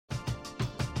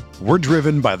We're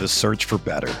driven by the search for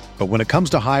better. But when it comes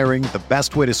to hiring, the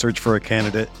best way to search for a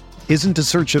candidate isn't to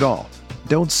search at all.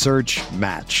 Don't search,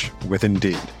 match with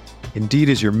Indeed. Indeed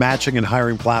is your matching and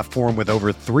hiring platform with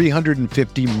over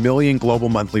 350 million global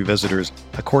monthly visitors,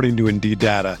 according to Indeed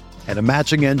data, and a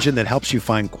matching engine that helps you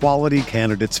find quality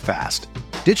candidates fast.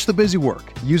 Ditch the busy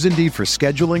work. Use Indeed for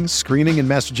scheduling, screening, and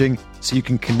messaging so you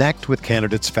can connect with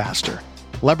candidates faster.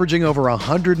 Leveraging over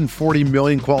 140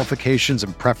 million qualifications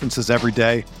and preferences every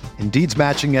day, Indeed's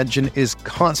matching engine is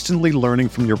constantly learning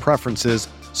from your preferences,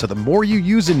 so the more you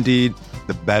use Indeed,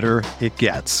 the better it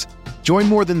gets. Join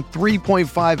more than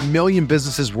 3.5 million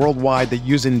businesses worldwide that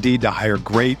use Indeed to hire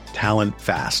great talent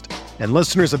fast. And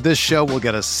listeners of this show will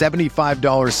get a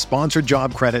 $75 sponsored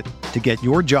job credit to get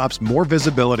your jobs more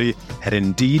visibility at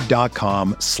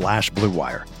Indeed.com/Blue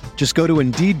Wire. Just go to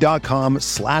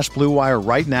Indeed.com/Blue Wire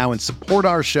right now and support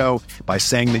our show by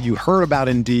saying that you heard about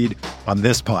Indeed on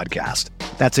this podcast.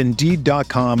 That's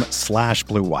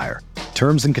Indeed.com/Blue Wire.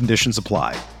 Terms and conditions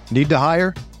apply. Need to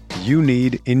hire? You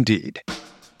need Indeed.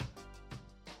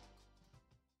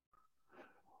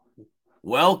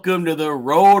 Welcome to the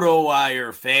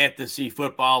RotoWire Fantasy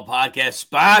Football Podcast,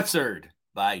 sponsored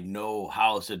by No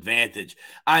House Advantage.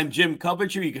 I'm Jim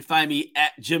Coventry. You can find me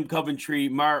at Jim Coventry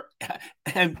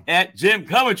and at Jim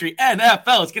Coventry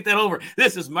NFL. Let's get that over.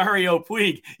 This is Mario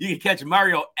Puig. You can catch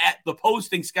Mario at the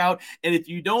Posting Scout. And if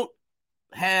you don't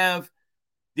have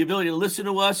the ability to listen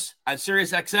to us on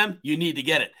SiriusXM, you need to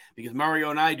get it, because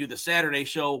Mario and I do the Saturday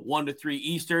show 1 to 3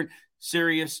 Eastern,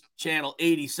 Sirius Channel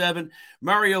 87.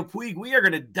 Mario Puig, we are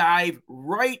going to dive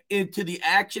right into the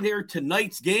action here.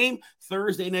 Tonight's game,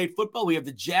 Thursday Night Football. We have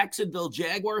the Jacksonville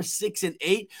Jaguars,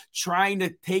 6-8, trying to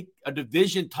take a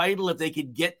division title if they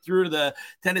could get through to the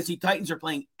Tennessee Titans. They're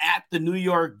playing at the New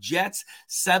York Jets,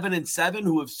 7-7,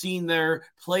 who have seen their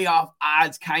playoff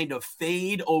odds kind of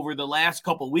fade over the last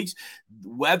couple of weeks.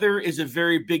 Weather is a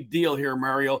very big deal here,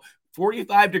 Mario.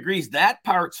 45 degrees, that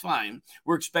part's fine.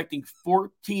 We're expecting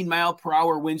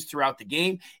 14-mile-per-hour winds throughout the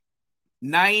game.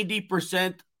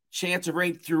 90% chance of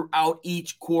rain throughout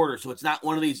each quarter. So it's not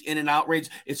one of these in-and-out rains.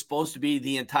 It's supposed to be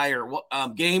the entire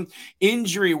game.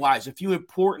 Injury-wise, a few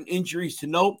important injuries to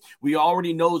note. We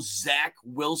already know Zach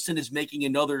Wilson is making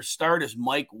another start as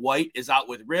Mike White is out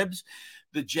with ribs.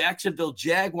 The Jacksonville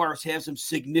Jaguars have some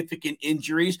significant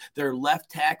injuries. Their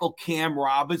left tackle, Cam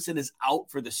Robinson, is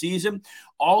out for the season.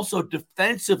 Also,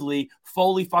 defensively,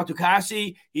 Foley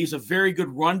Fatukasi, he's a very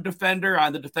good run defender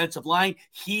on the defensive line.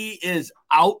 He is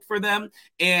out for them.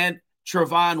 And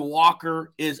Travon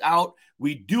Walker is out.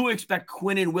 We do expect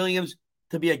Quinnen Williams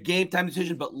to be a game-time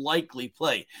decision, but likely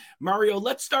play. Mario,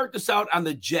 let's start this out on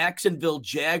the Jacksonville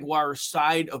Jaguars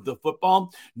side of the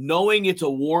football. Knowing it's a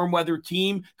warm-weather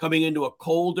team coming into a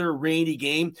colder, rainy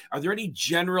game, are there any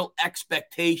general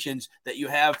expectations that you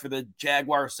have for the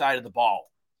Jaguars side of the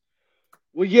ball?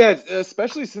 Well, yeah,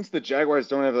 especially since the Jaguars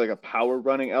don't have like a power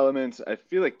running element, I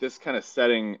feel like this kind of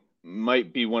setting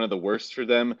might be one of the worst for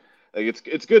them. Like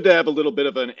it's good to have a little bit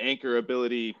of an anchor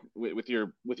ability with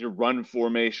your run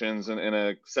formations in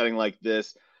a setting like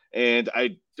this, and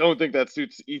I don't think that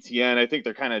suits ETN. I think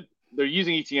they're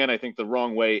using ETN, I think, the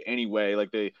wrong way anyway.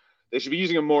 Like they should be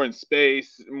using him more in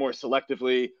space, more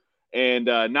selectively, and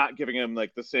not giving him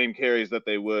like the same carries that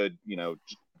they would,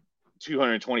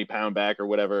 220-pound back or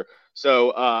whatever.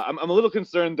 So I'm a little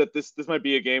concerned that this might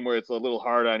be a game where it's a little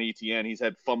hard on ETN. He's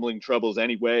had fumbling troubles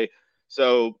anyway.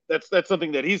 So that's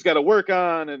something that he's got to work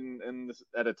on, and this,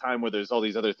 at a time where there's all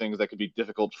these other things that could be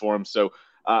difficult for him. So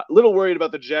a little worried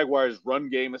about the Jaguars' run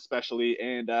game especially,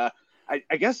 and I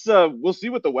guess we'll see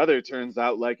what the weather turns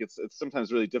out like. It's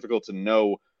sometimes really difficult to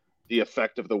know the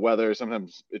effect of the weather.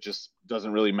 Sometimes it just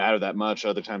doesn't really matter that much.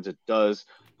 Other times it does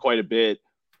quite a bit.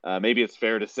 Maybe it's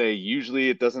fair to say usually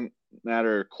it doesn't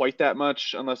matter quite that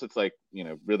much unless it's like,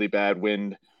 really bad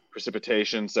wind,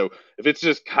 precipitation. So if it's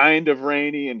just kind of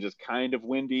rainy and just kind of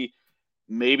windy,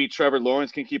 maybe Trevor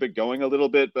Lawrence can keep it going a little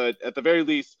bit, but at the very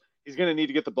least, he's going to need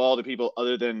to get the ball to people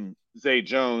other than Zay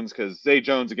Jones, because Zay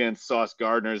Jones against Sauce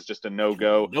Gardner is just a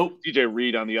no-go. Nope. DJ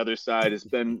Reed on the other side has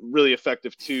been really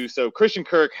effective too. So Christian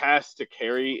Kirk has to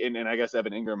carry, and I guess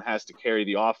Evan Ingram has to carry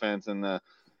the offense. And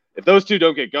if those two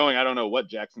don't get going, I don't know what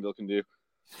Jacksonville can do.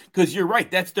 Because you're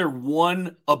right, that's their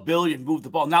one ability to move the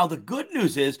ball. Now, the good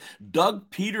news is Doug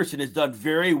Peterson has done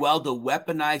very well to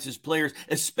weaponize his players,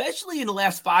 especially in the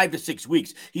last 5 to 6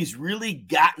 weeks. He's really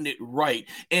gotten it right.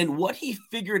 And what he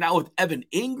figured out with Evan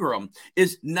Ingram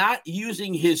is not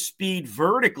using his speed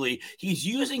vertically. He's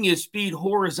using his speed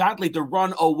horizontally to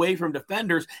run away from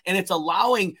defenders, and it's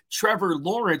allowing Trevor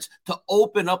Lawrence to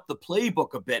open up the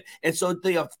playbook a bit. And so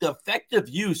the effective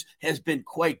use has been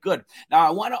quite good. Now, I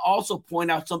want to also point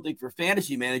out out something for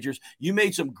fantasy managers. You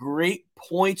made some great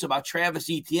points about Travis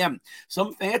Etienne.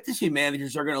 Some fantasy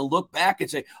managers are going to look back and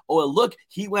say, oh, look,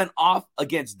 he went off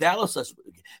against Dallas.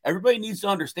 Everybody needs to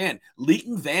understand,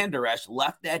 Leighton Vander Esch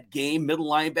left that game, middle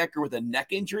linebacker with a neck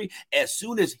injury. As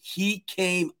soon as he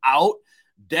came out,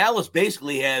 Dallas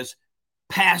basically has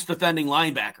pass defending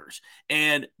linebackers,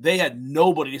 and they had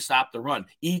nobody to stop the run.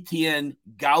 Etienne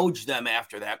gouged them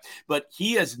after that, but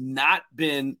he has not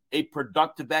been a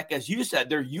productive back. As you said,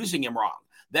 they're using him wrong.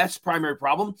 That's the primary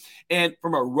problem. And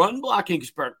from a run blocking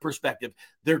perspective,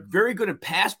 they're very good at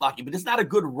pass blocking, but it's not a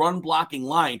good run blocking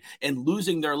line. And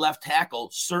losing their left tackle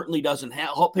certainly doesn't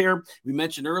help here. We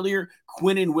mentioned earlier,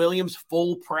 Quinnen Williams,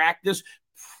 full practice,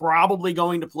 probably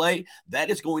going to play.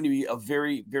 That is going to be a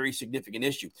very, very significant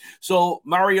issue. So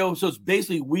Mario, so it's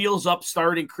basically wheels up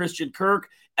starting Christian Kirk,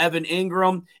 Evan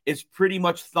Ingram. It's pretty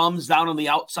much thumbs down on the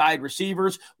outside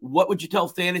receivers. What would you tell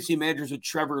fantasy managers with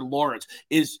Trevor Lawrence?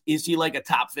 Is he like a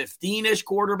top 15-ish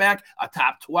quarterback, a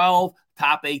top 12,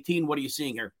 top 18? What are you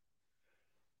seeing here?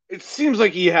 It seems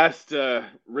like he has to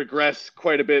regress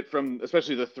quite a bit from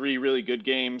especially the 3 really good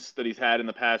games that he's had in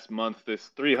the past month, this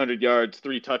 300 yards,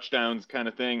 3 touchdowns kind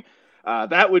of thing.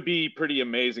 That would be pretty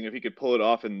amazing if he could pull it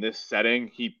off in this setting.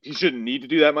 He shouldn't need to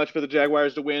do that much for the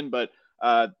Jaguars to win, but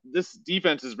this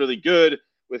defense is really good.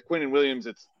 With Quinnen Williams,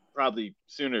 it's probably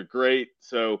sooner great.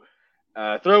 So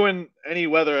throw in any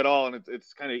weather at all, and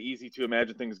it's kind of easy to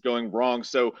imagine things going wrong.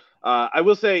 So I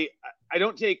will say I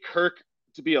don't take Kirk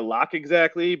to be a lock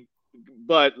exactly,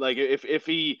 but like if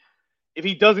he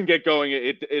doesn't get going,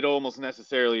 it almost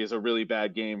necessarily is a really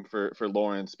bad game for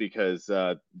Lawrence, because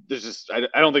there's just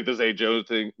I don't think the Zay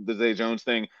Jones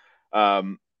thing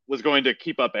was going to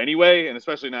keep up anyway, and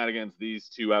especially not against these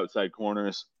 2 outside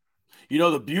corners. You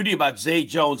know, the beauty about Zay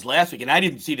Jones last week, and I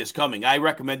didn't see this coming, I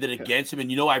recommended against him,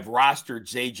 and I've rostered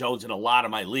Zay Jones in a lot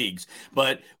of my leagues,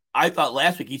 but I thought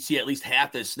last week he'd see at least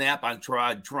half the snap on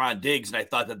Teron Diggs, and I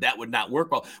thought that would not work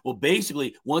well. Well,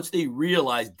 basically, once they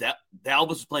realized that Dalvin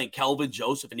was playing Kelvin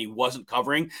Joseph and he wasn't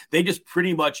covering, they just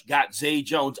pretty much got Zay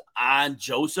Jones on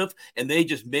Joseph, and they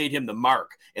just made him the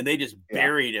mark, and they just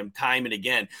buried him time and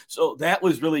again. So that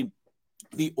was really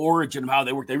the origin of how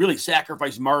they worked. They really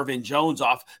sacrificed Marvin Jones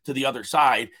off to the other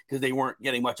side because they weren't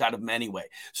getting much out of him anyway.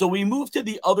 So we moved to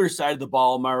the other side of the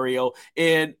ball, Mario,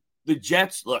 and the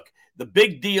Jets, look, the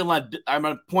big deal, I'm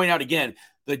going to point out again,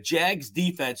 the Jags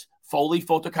defense, Foley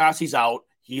Fotakasi's out.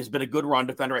 He has been a good run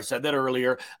defender. I said that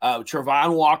earlier.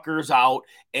 Travon Walker's out,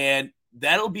 and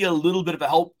that'll be a little bit of a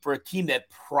help for a team that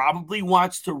probably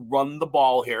wants to run the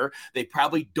ball here. They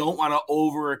probably don't want to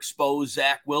overexpose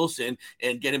Zach Wilson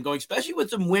and get him going, especially with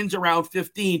some wins around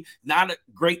 15. Not a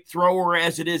great thrower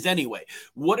as it is anyway.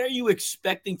 What are you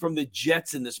expecting from the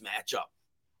Jets in this matchup?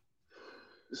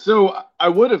 So I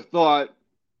would have thought,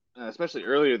 especially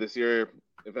earlier this year,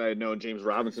 if I had known James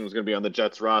Robinson was going to be on the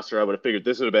Jets roster, I would have figured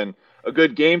this would have been a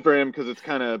good game for him, because it's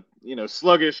kind of,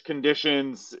 sluggish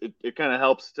conditions. It kind of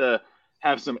helps to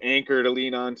have some anchor to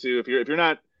lean onto. If you're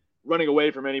not running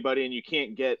away from anybody and you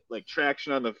can't get like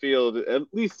traction on the field, at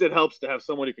least it helps to have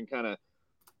someone who can kind of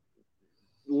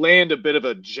land a bit of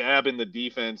a jab in the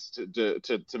defense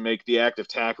to make the act of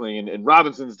tackling. And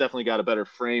Robinson's definitely got a better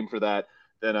frame for that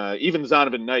than even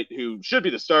Zonovan Knight, who should be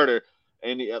the starter.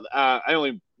 And I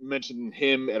only mentioned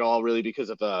him at all really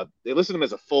because of they listed him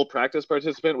as a full practice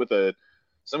participant with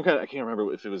some kind of, I can't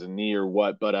remember if it was a knee or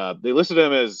what, but they listed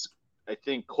him as, I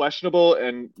think, questionable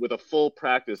and with a full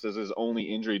practice as his only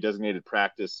injury designated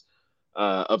practice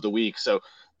of the week. So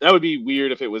that would be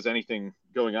weird if it was anything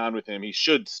going on with him. He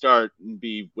should start and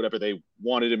be whatever they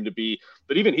wanted him to be,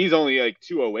 but even he's only like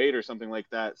 208 or something like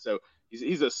that. So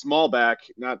he's a small back,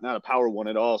 not a power one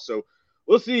at all. So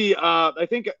we'll see. I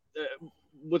think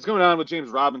what's going on with James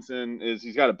Robinson is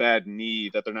he's got a bad knee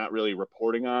that they're not really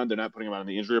reporting on. They're not putting him on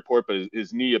the injury report, but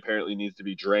his knee apparently needs to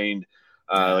be drained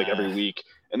like every week,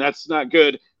 and that's not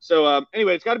good. So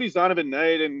anyway, it's got to be Zonovan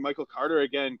Knight and Michael Carter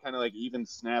again, kind of like even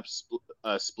snap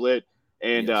split.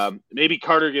 And yes, maybe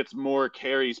Carter gets more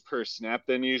carries per snap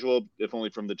than usual, if only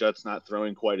from the Jets not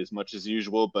throwing quite as much as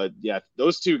usual. But yeah,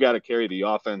 those two got to carry the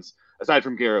offense, aside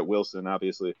from Garrett Wilson,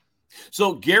 obviously.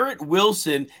 So Garrett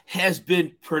Wilson has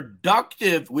been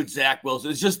productive with Zach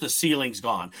Wilson. It's just the ceiling's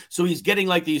gone. So he's getting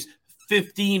like these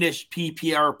 15-ish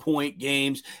PPR point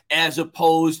games as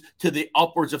opposed to the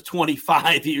upwards of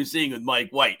 25 you're seeing with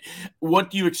Mike White.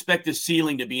 What do you expect the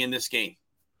ceiling to be in this game?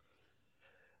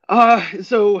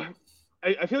 So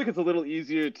I feel like it's a little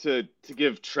easier to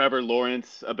give Trevor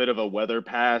Lawrence a bit of a weather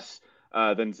pass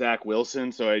than Zach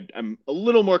Wilson. So I'm a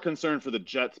little more concerned for the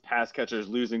Jets pass catchers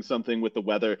losing something with the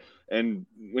weather. And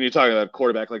when you're talking about a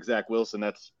quarterback like Zach Wilson,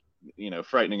 that's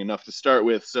frightening enough to start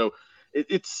with. So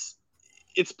it's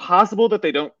possible that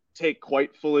they don't take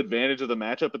quite full advantage of the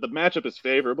matchup, but the matchup is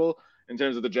favorable in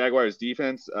terms of the Jaguars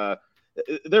defense.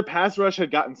 Their pass rush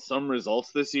had gotten some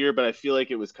results this year, but I feel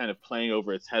like it was kind of playing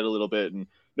over its head a little bit. And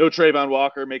no Trayvon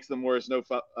Walker makes them worse. No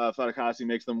Fatukasi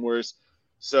makes them worse.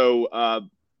 So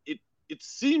it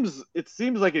seems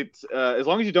like it's as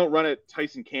long as you don't run at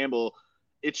Tyson Campbell,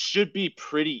 it should be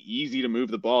pretty easy to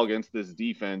move the ball against this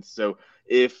defense. So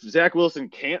if Zach Wilson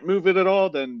can't move it at all,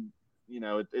 then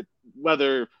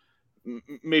weather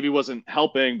maybe wasn't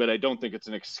helping, but I don't think it's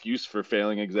an excuse for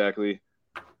failing exactly.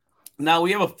 Now,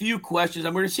 we have a few questions.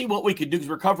 I'm going to see what we can do because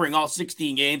we're covering all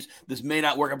 16 games. This may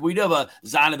not work. But we do have a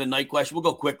Zonovan Knight question. We'll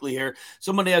go quickly here.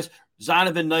 Somebody has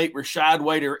Zonovan Knight, Rachaad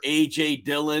White, or A.J.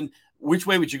 Dillon. Which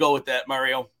way would you go with that,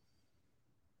 Mario?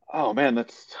 Oh, man,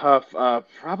 that's tough.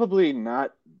 Probably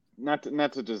not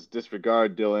to just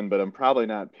disregard Dillon, but I'm probably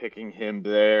not picking him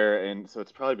there. And so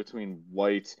it's probably between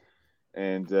White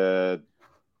and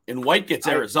White gets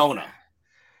Arizona.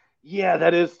 Yeah,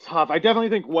 that is tough. I definitely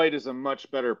think White is a much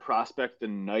better prospect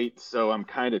than Knight, so I'm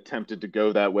kind of tempted to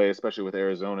go that way, especially with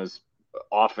Arizona's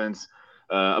offense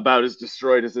about as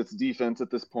destroyed as its defense at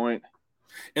this point.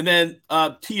 And then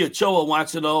Tia Choa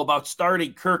wants to know about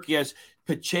starting Kirk. He has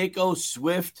Pacheco,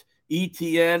 Swift,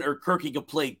 ETN, or Kirk. He could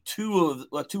play two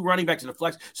running backs in the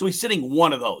flex, so he's sitting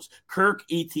one of those. Kirk,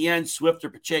 ETN, Swift,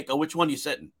 or Pacheco. Which one are you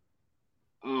sitting?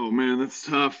 Oh, man, that's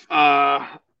tough.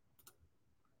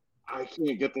 I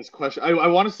can't get this question. I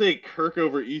want to say Kirk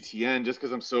over ETN just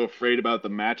because I'm so afraid about the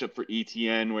matchup for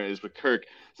ETN, whereas with Kirk,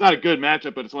 it's not a good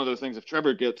matchup, but it's one of those things. If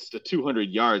Trevor gets to 200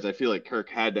 yards, I feel like Kirk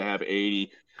had to have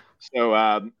 80. So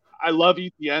I love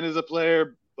ETN as a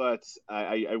player, but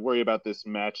I worry about this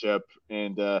matchup.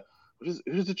 And who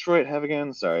does Detroit have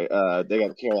again? Sorry, they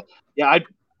got Carroll. Yeah,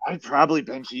 I'd probably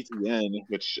bench ETN,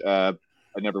 which I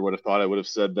never would have thought I would have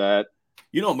said that.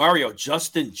 Mario,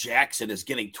 Justin Jackson is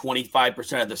getting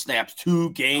 25% of the snaps 2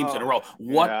 games in a row.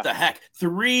 What the heck?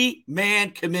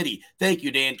 3-man committee. Thank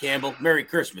you, Dan Campbell. Merry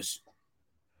Christmas.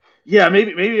 Yeah,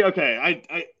 maybe.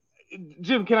 Okay.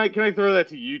 Jim, can I throw that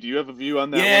to you? Do you have a view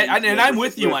on that? Yeah, and I'm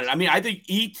with you on it. I mean, I think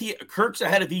Kirk's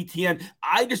ahead of ETN.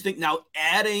 I just think now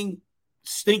adding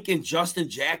stinking Justin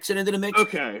Jackson into the mix.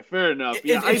 Okay, fair enough.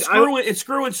 It's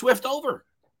screwing Swift over.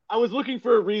 I was looking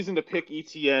for a reason to pick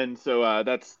ETN, so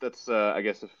that's I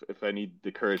guess if I need the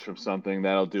courage from something,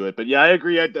 that'll do it. But yeah, I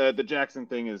agree. The Jackson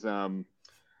thing is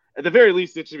at the very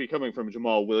least it should be coming from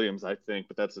Jamal Williams, I think,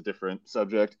 but that's a different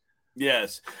subject.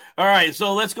 Yes. All right,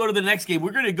 so let's go to the next game.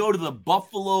 We're going to go to the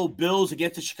Buffalo Bills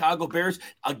against the Chicago Bears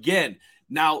again.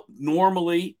 Now,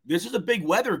 normally, this is a big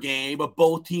weather game, but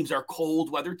both teams are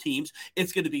cold weather teams.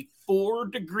 It's going to be 4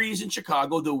 degrees in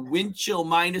Chicago, the wind chill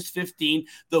 -15,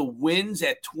 the winds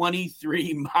at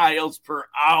 23 miles per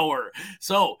hour.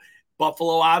 So,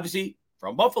 Buffalo, obviously,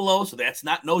 from Buffalo, so that's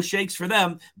not no shakes for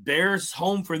them. Bears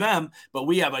home for them, but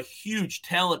we have a huge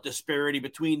talent disparity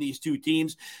between these two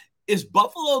teams. Is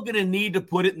Buffalo going to need to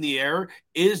put it in the air?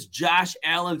 Is Josh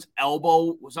Allen's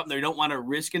elbow something they don't want to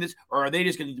risk in this? Or are they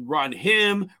just going to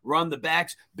run the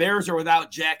backs? Bears are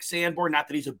without Jack Sanborn. Not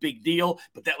that he's a big deal,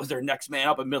 but that was their next man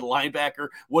up, a middle linebacker.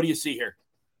 What do you see here?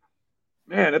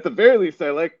 Man, at the very least,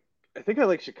 I think I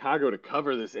like Chicago to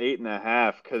cover this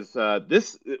 8.5 because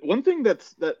this one thing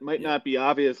that might not be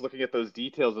obvious looking at those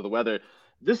details of the weather.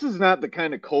 This is not the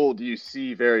kind of cold you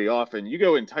see very often. You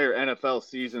go entire NFL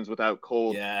seasons without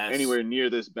cold anywhere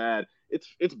near this bad.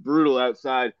 It's brutal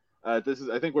outside. I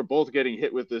think we're both getting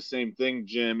hit with the same thing,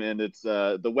 Jim. And it's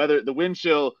the weather, the wind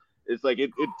chill is like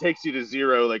it takes you to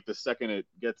zero like the second it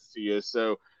gets to you.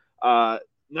 So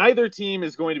neither team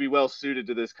is going to be well suited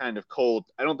to this kind of cold.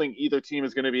 I don't think either team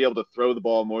is going to be able to throw the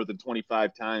ball more than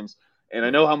 25 times. And I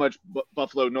know how much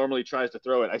Buffalo normally tries to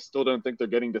throw it. I still don't think they're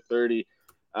getting to 30.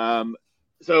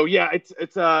 So yeah,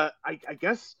 I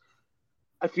guess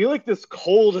I feel like this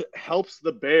cold helps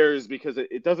the Bears because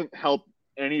it doesn't help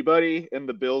anybody, and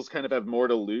the Bills kind of have more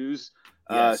to lose.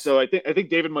 Yes. So I think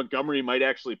David Montgomery might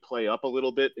actually play up a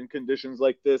little bit in conditions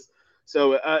like this.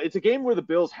 So it's a game where the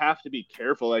Bills have to be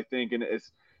careful, I think, and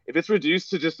if it's reduced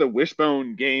to just a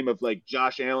wishbone game of like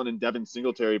Josh Allen and Devin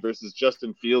Singletary versus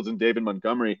Justin Fields and David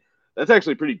Montgomery, that's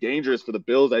actually pretty dangerous for the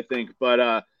Bills, I think. But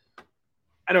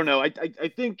I don't know. I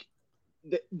think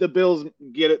the Bills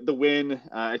get the win.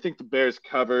 I think the Bears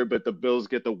cover, but the Bills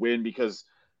get the win because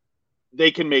they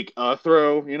can make a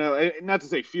throw. Not to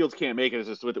say Fields can't make it. It's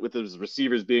just with his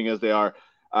receivers being as they are.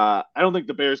 I don't think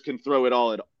the Bears can throw it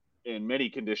all in many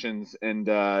conditions. And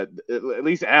at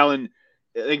least Allen,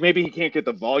 like maybe he can't get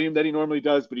the volume that he normally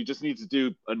does, but he just needs to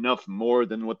do enough more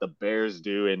than what the Bears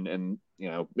do, and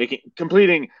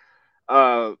completing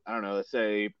I don't know, let's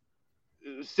say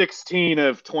 16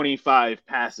 of 25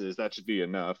 passes. That should be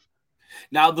enough.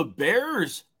 Now, the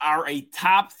Bears are a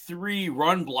top 3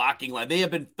 run blocking line. They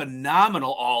have been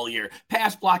phenomenal all year.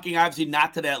 Pass blocking, obviously,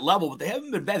 not to that level, but they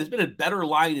haven't been bad. It's been a better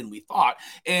line than we thought.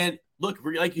 And look,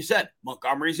 like you said,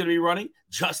 Montgomery's going to be running.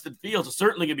 Justin Fields is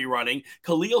certainly going to be running.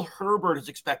 Khalil Herbert is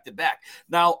expected back.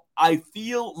 Now, I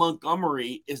feel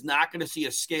Montgomery is not going to see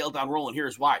a scaled-down role, and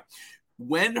here's why.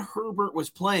 When Herbert was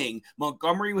playing,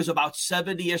 Montgomery was about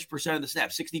 70-ish% of the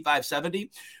snaps, 65,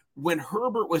 70. When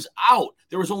Herbert was out,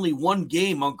 there was only one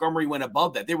game Montgomery went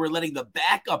above that. They were letting the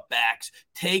backup backs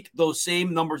take those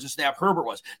same numbers of snap Herbert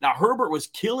was. Now, Herbert was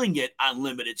killing it on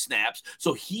limited snaps,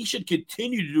 so he should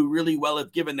continue to do really well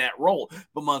if given that role.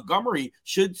 But Montgomery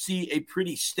should see a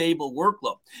pretty stable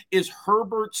workload. Is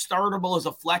Herbert startable as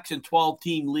a flex in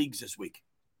 12-team leagues this week?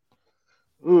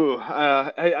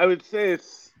 I would say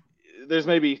there's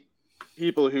maybe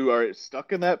people who are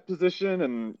stuck in that position,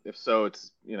 and if so,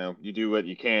 it's, you do what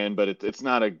you can, but it's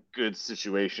not a good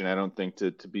situation, I don't think,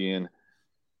 to be in.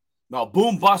 No,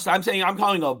 boom bust. I'm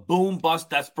calling a boom bust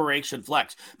desperation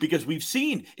flex, because we've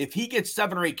seen if he gets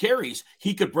 7 or 8 carries,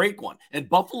 he could break one. And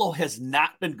Buffalo has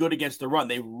not been good against the run.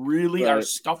 They really are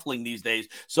scuffling these days.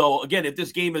 So again, if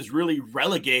this game is really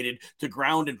relegated to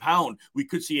ground and pound, we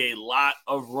could see a lot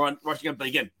of rushing. But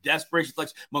again, desperation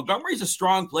flex. Montgomery's a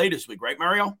strong play this week, right,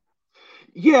 Mario?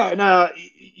 Yeah, now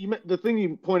the thing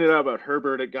you pointed out about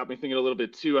Herbert, it got me thinking a little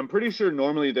bit too. I'm pretty sure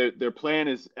normally their plan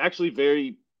is actually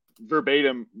very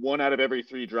verbatim, 1 out of every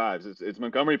 3 drives. It's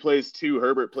Montgomery plays 2,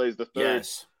 Herbert plays the 3rd.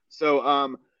 Yes.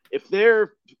 So if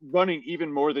they're running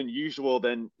even more than usual,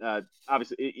 then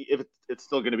obviously if it's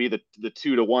still going to be the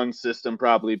 2-to-1 system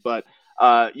probably, but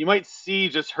you might see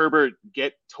just Herbert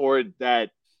get toward that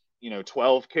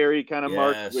 12 carry kind of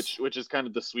mark, which is kind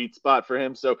of the sweet spot for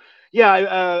him. So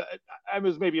yeah, I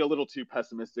was maybe a little too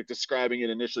pessimistic describing it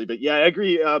initially, but yeah, I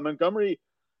agree. Montgomery,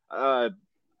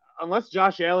 unless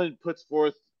Josh Allen puts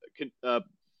forth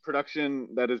production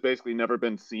that has basically never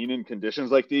been seen in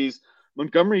conditions like these,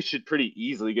 Montgomery should pretty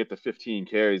easily get to 15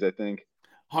 carries, I think.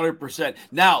 100%.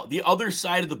 Now, the other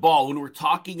side of the ball, when we're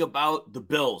talking about the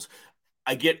Bills,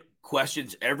 I get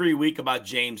questions every week about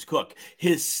James Cook.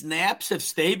 His snaps have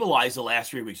stabilized the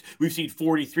last 3 weeks. We've seen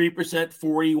 43%,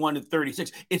 41, and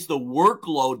 36. It's the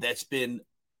workload that's been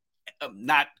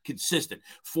not consistent.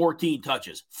 14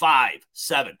 touches, 5,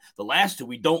 7. The last 2,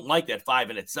 we don't like that 5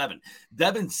 and at 7.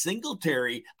 Devin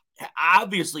Singletary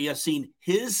obviously has seen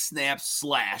his snaps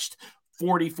slashed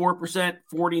 44%,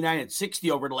 49, and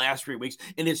 60 over the last 3 weeks.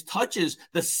 And his touches,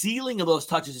 the ceiling of those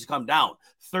touches has come down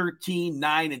 13,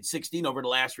 9, and 16 over the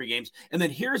last 3 games. And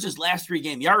then here's his last 3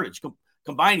 game yardage,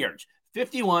 combined yardage,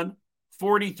 51,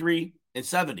 43, and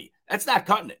 70. That's not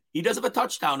cutting it. He does have a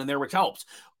touchdown in there, which helps.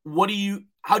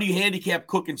 How do you handicap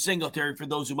Cook and Singletary for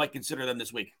those who might consider them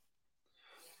this week?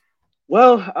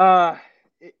 Well,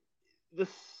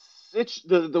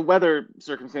 the weather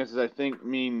circumstances, I think,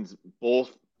 means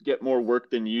both get more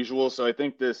work than usual. So I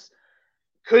think this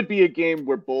could be a game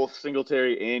where both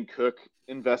Singletary and Cook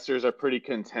investors are pretty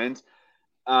content.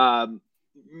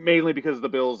 Mainly because the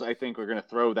Bills, I think, are going to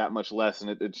throw that much less, and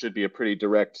it should be a pretty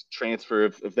direct transfer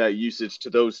of that usage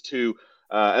to those two.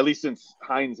 At least since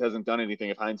Hines hasn't done anything.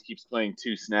 If Hines keeps playing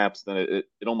 2 snaps, then it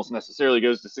almost necessarily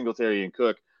goes to Singletary and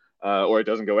Cook, or it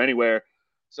doesn't go anywhere.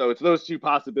 So it's those 2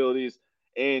 possibilities.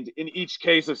 And in each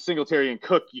case of Singletary and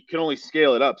Cook, you can only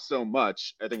scale it up so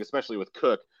much, I think, especially with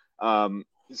Cook.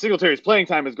 Singletary's playing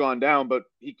time has gone down, but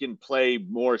he can play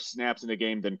more snaps in a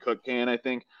game than Cook can, I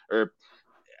think, or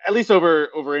at least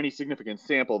over any significant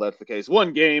sample, that's the case.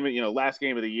 One game, last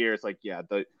game of the year, it's like, yeah,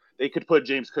 they could put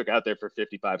James Cook out there for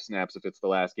 55 snaps if it's the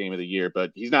last game of the year,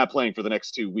 but he's not playing for the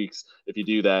next 2 weeks if you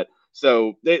do that.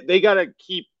 So they got to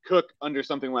keep Cook under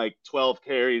something like 12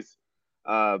 carries,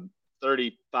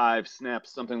 35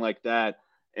 snaps, something like that.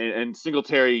 And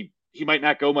Singletary, he might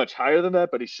not go much higher than that,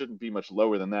 but he shouldn't be much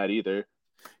lower than that either.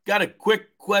 Got a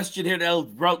quick question here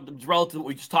relative to what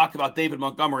we just talked about, David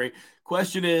Montgomery.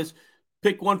 Question is,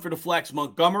 pick one for the flex.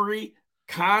 Montgomery,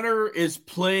 Connor is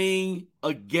playing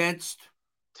against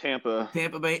Tampa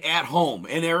Bay at home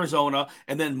in Arizona,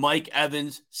 and then Mike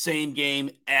Evans, same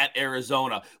game at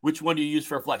Arizona. Which one do you use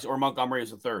for a flex, or Montgomery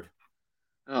as a third?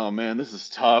 Oh man, this is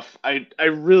tough. I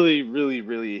really, really,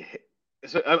 really.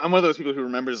 So I'm one of those people who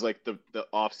remembers like the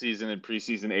offseason and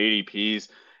preseason ADPs,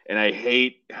 and I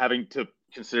hate having to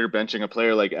consider benching a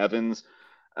player like Evans,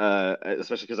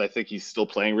 especially because I think he's still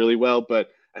playing really well. But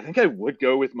I think I would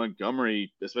go with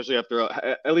Montgomery, especially after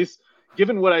at least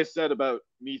given what I said about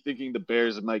me thinking the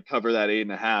Bears might cover that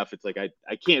 8.5. It's like I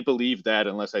can't believe that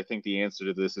unless I think the answer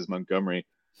to this is Montgomery.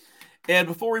 And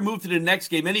before we move to the next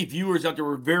game, any viewers out there,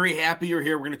 we're very happy you're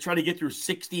here. We're going to try to get through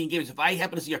 16 games. If I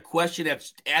happen to see a question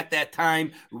that's at that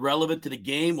time relevant to the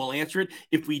game, we'll answer it.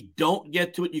 If we don't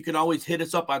get to it, you can always hit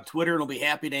us up on Twitter, and we'll be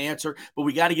happy to answer. But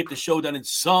we got to get the show done in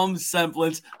some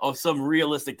semblance of some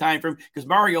realistic time frame, because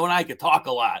Mario and I could talk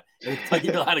a lot and tell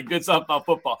you a lot of good stuff about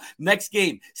football. Next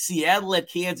game, Seattle at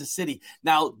Kansas City.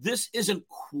 Now, this isn't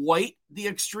quite the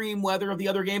extreme weather of the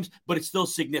other games, but it's still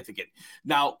significant.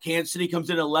 Now, Kansas City comes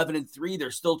in 11-3.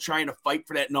 They're still trying to fight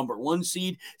for that number 1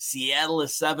 seed. Seattle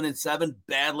is 7-7,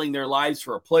 battling their lives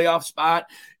for a playoff spot.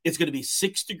 It's going to be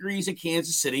 6 degrees in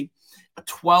Kansas City,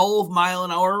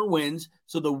 12-mile-an-hour winds,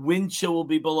 so the wind chill will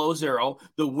be below zero.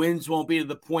 The winds won't be to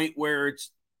the point where it's,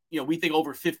 we think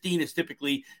over 15 is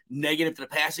typically negative to the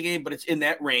passing game, but it's in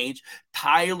that range.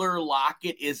 Tyler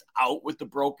Lockett is out with the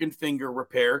broken finger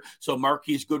repair, so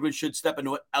Marquise Goodwin should step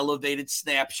into an elevated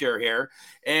snap share here.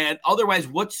 And otherwise,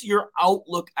 what's your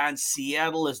outlook on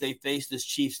Seattle as they face this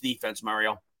Chiefs defense,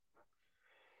 Mario?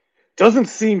 Doesn't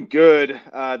seem good.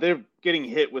 They're getting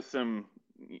hit with some,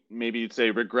 maybe you'd say,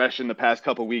 regression the past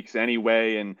couple weeks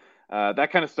anyway, and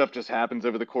that kind of stuff just happens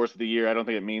over the course of the year. I don't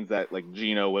think it means that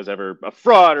Geno was ever a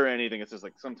fraud or anything. It's just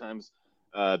sometimes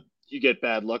you get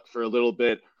bad luck for a little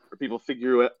bit, or people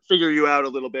figure you out a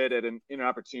little bit at an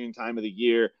inopportune time of the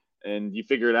year, and you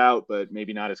figure it out, but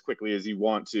maybe not as quickly as you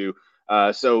want to.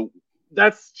 So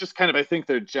that's just kind of, I think,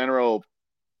 their general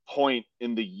point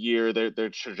in the year. Their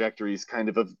trajectory is kind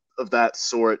of that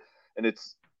sort, and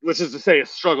which is to say a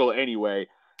struggle anyway.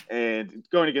 And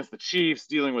going against the Chiefs,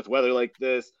 dealing with weather like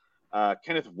this,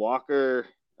 Kenneth Walker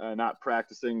not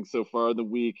practicing so far in the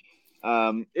week.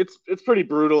 It's pretty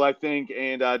brutal, I think.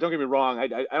 And don't get me wrong,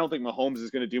 I don't think Mahomes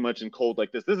is going to do much in cold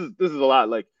like this. This is a lot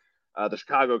like the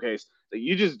Chicago case. That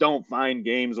you just don't find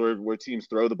games where teams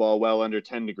throw the ball well under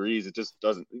 10 degrees. It just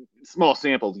doesn't. Small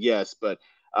sample, yes, but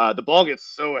the ball gets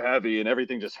so heavy and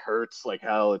everything just hurts like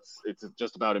hell. It's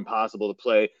just about impossible to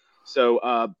play.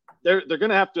 So they're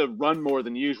going to have to run more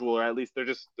than usual, or at least they're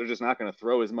just not going to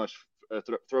throw as much.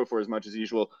 Throw for as much as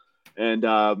usual. And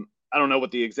I don't know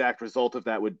what the exact result of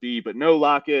that would be, but no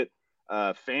Lockett,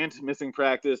 Fant missing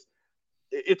practice.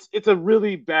 It's a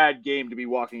really bad game to be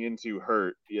walking into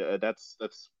hurt. Yeah, that's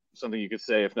something you could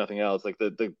say, if nothing else.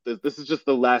 This is just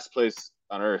the last place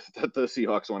on earth that the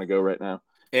Seahawks want to go right now.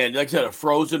 And like I said, a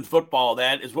frozen football,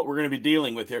 that is what we're going to be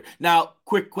dealing with here. Now,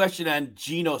 quick question on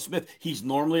Geno Smith. He's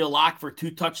normally a lock for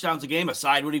 2 touchdowns a game,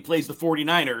 aside when he plays the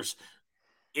 49ers.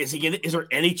 Is there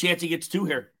any chance he gets 2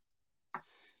 here?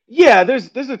 Yeah, there's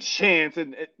a chance,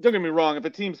 and don't get me wrong. If a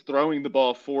team's throwing the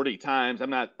ball 40 times, I'm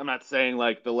not saying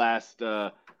the last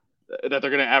that they're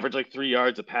going to average 3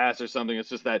 yards a pass or something. It's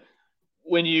just that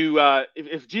when you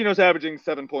if Geno's averaging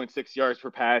 7.6 yards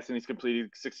per pass and he's completing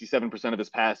 67% of his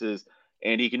passes,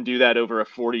 and he can do that over a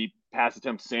 40 pass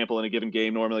attempt sample in a given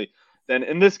game normally, then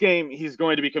in this game, he's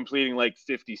going to be completing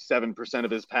 57%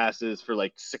 of his passes for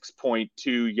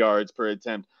 6.2 yards per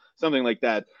attempt, something like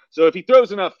that. So if he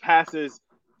throws enough passes,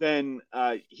 then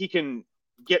he can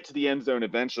get to the end zone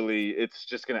eventually. It's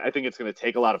just I think it's going to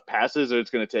take a lot of passes, or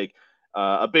it's going to take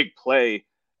a big play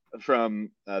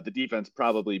from the defense,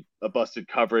 probably a busted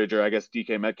coverage, or I guess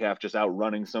DK Metcalf just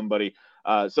outrunning somebody.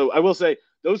 So I will say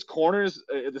those corners,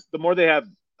 the more they have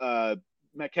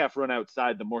Metcalf run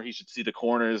outside, the more he should see the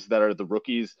corners that are the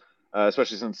rookies,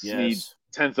 especially since Snead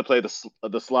tends to play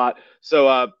the slot.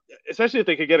 So especially if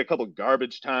they could get a couple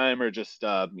garbage time, or just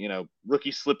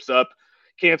rookie slips up,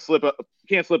 can't slip up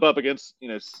against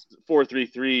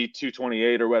 4.33,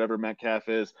 228 or whatever Metcalf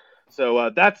is.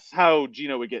 So that's how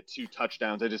Geno would get 2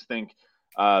 touchdowns. I just think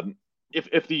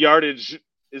if the yardage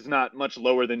is not much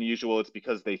lower than usual, it's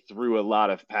because they threw a lot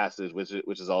of passes, which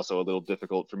is also a little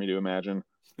difficult for me to imagine.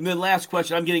 And then last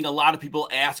question, I'm getting a lot of people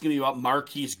asking me about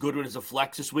Marquise Goodwin as a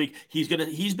flex this week. He's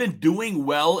been doing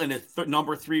well in a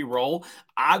number 3 role.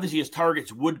 Obviously, his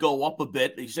targets would go up a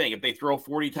bit. He's saying if they throw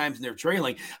 40 times and they're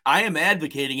trailing, I am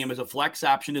advocating him as a flex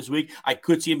option this week. I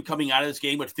could see him coming out of this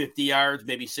game with 50 yards,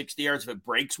 maybe 60 yards if it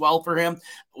breaks well for him.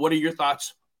 What are your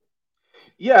thoughts?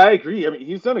 Yeah, I agree. I mean,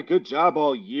 he's done a good job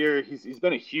all year. He's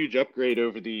been a huge upgrade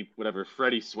over the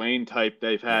Freddie Swain type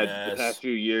they've had the past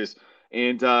few years.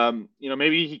 And,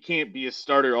 maybe he can't be a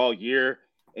starter all year,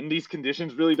 and these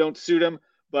conditions really don't suit him.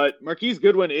 But Marquise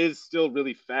Goodwin is still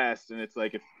really fast, and it's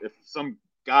if some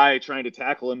guy trying to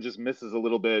tackle him just misses a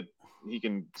little bit, he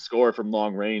can score from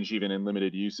long range, even in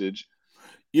limited usage.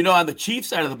 On the Chiefs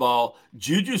side of the ball,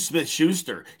 Juju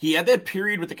Smith-Schuster, he had that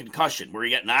period with the concussion where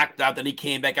he got knocked out, then he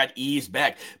came back, got eased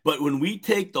back. But when we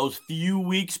take those few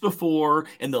weeks before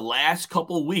and the last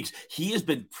couple of weeks, he has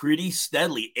been pretty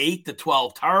steadily 8 to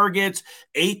 12 targets,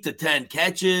 8 to 10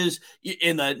 catches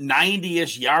in the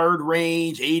 90-ish yard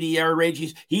range, 80-yard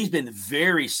range. He's been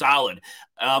very solid.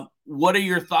 What are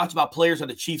your thoughts about players on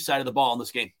the Chiefs side of the ball in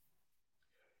this game?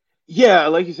 Yeah,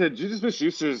 like you said, Juju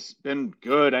Smith-Schuster's been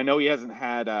good. I know he hasn't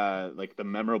had like the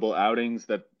memorable outings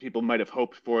that people might have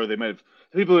hoped for.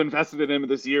 People who invested in him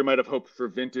this year might have hoped for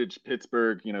vintage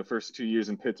Pittsburgh, first 2 years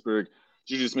in Pittsburgh,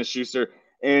 Juju Smith-Schuster.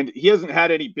 And he hasn't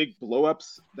had any big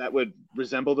blowups that would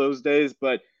resemble those days,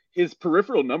 but his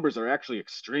peripheral numbers are actually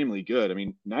extremely good. I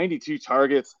mean, 92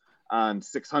 targets on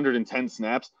 610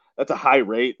 snaps. That's a high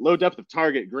rate. Low depth of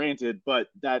target, granted, but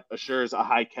that assures a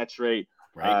high catch rate.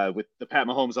 Right. With the Pat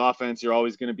Mahomes offense, you're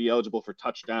always going to be eligible for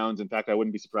touchdowns. In fact, I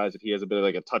wouldn't be surprised if he has a bit of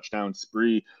like a touchdown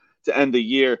spree to end the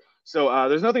year. So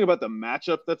there's nothing about the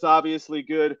matchup that's obviously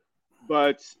good.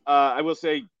 But I will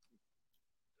say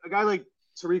a guy like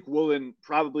Tariq Woolen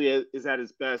probably is at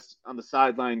his best on the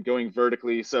sideline going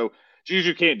vertically. So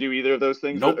Juju can't do either of those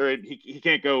things. Nope. Or he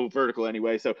can't go vertical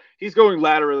anyway. So he's going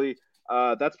laterally.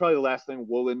 That's probably the last thing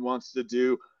Woolen wants to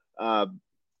do.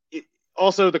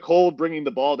 Also, the cold bringing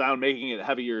the ball down, making it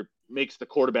heavier, makes the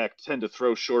quarterback tend to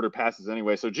throw shorter passes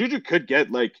anyway. So Juju could get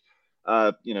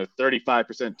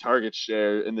 35% target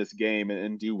share in this game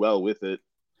and do well with it.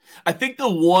 I think the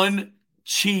one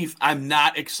Chief I'm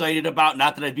not excited about,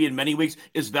 not that I'd be in many weeks,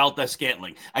 is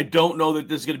Valdes-Scantling. I don't know that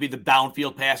this is going to be the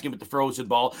downfield pass game with the frozen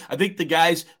ball. I think the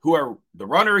guys who are the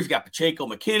runners, you got Pacheco,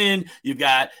 McKinnon, you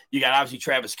got obviously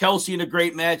Travis Kelce in a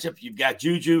great matchup, you've got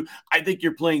Juju. I think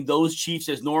you're playing those Chiefs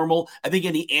as normal. I think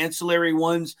any ancillary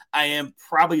ones, I am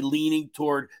probably leaning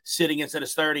toward sitting instead of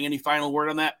starting. Any final word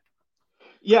on that?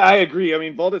 Yeah, I agree. I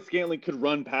mean, Valdes-Scantling could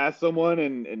run past someone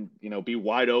and be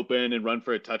wide open and run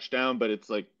for a touchdown, but it's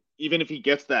like, even if he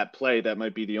gets that play, that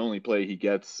might be the only play he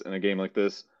gets in a game like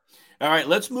this. All right,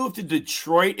 let's move to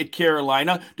Detroit at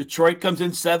Carolina. Detroit comes in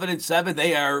 7-7.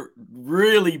 They are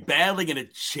really battling in a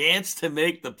chance to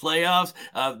make the playoffs.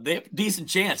 They have a decent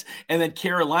chance. And then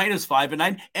Carolina's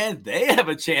 5-9, and they have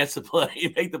a chance to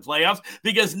make the playoffs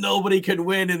because nobody can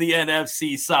win in the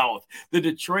NFC South. The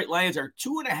Detroit Lions are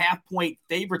 2.5-point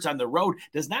favorites on the road.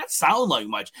 Does not sound like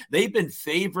much. They've been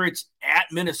favorites at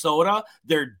Minnesota.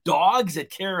 They're dogs at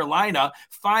Carolina.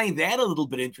 Find that a little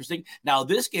bit interesting. Now,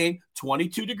 this game,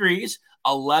 22 degrees,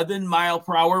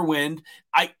 11-mile-per-hour wind.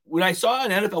 When I saw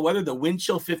on NFL weather, the wind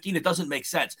chill 15, it doesn't make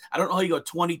sense. I don't know how you go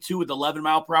 22 with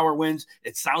 11-mile-per-hour winds.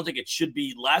 It sounds like it should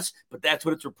be less, but that's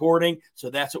what it's reporting,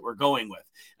 so that's what we're going with.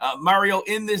 Mario,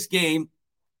 in this game,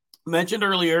 mentioned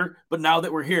earlier, but now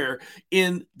that we're here,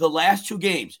 in the last two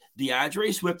games,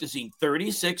 DeAndre Swift has seen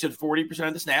 36 and 40%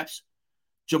 of the snaps.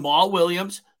 Jamal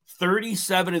Williams,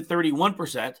 37 and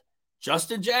 31%.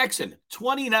 Justin Jackson,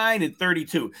 29 and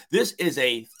 32. This is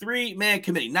a three-man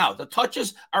committee. Now, the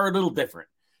touches are a little different.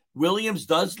 Williams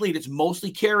does lead. It's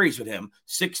mostly carries with him,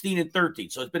 16 and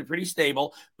 13. So it's been pretty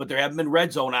stable, but there haven't been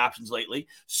red zone options lately.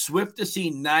 Swift has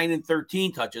seen 9 and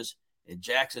 13 touches, and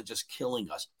Jackson just killing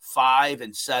us, 5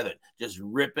 and 7, just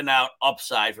ripping out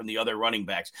upside from the other running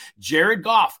backs. Jared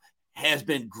Goff has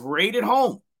been great at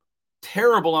home.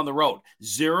 Terrible on the road.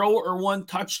 0 or 1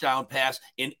 touchdown pass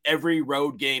in every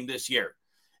road game this year.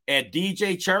 And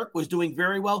DJ Chark was doing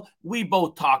very well. We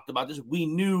both talked about this. We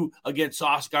knew against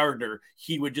Sauce Gardner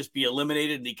he would just be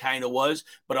eliminated, and he kind of was.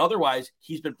 But otherwise,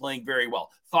 he's been playing very well.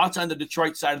 Thoughts on the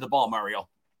Detroit side of the ball, Mario?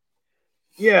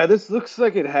 Yeah, this looks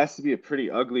like it has to be a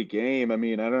pretty ugly game. I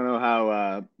mean, I don't know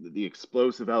how the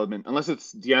explosive element, unless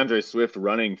it's DeAndre Swift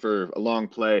running for a long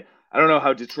play, I don't know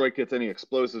how Detroit gets any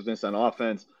explosiveness on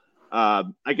offense.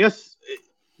 I guess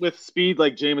with speed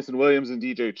like Jameson Williams and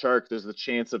DJ Chark, there's the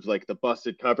chance of like the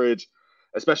busted coverage,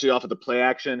 especially off of the play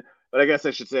action. But I guess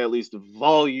I should say at least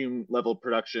volume level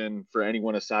production for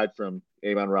anyone aside from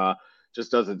Amon-Ra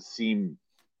just doesn't seem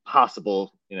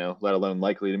possible, let alone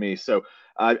likely to me. So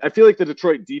I feel like the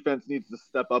Detroit defense needs to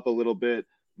step up a little bit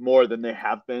more than they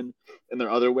have been in their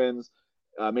other wins.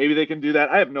 Maybe they can do that.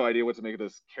 I have no idea what to make of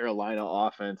this Carolina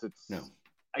offense.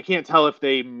 I can't tell if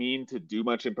they mean to do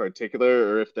much in particular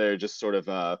or if they're just sort of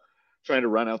trying to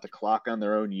run out the clock on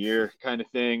their own year kind of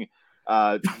thing.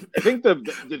 I think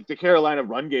the Carolina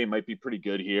run game might be pretty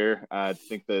good here. I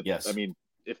think that, yes. I mean,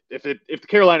 if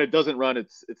Carolina doesn't run,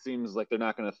 it seems like they're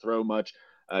not going to throw much,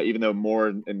 even though Moore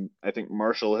and I think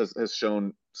Marshall has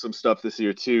shown some stuff this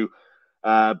year too.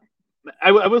 I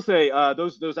will say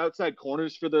those outside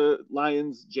corners for the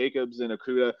Lions, Jacobs and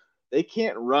Okudah, they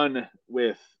can't run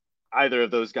with either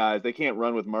of those guys. They can't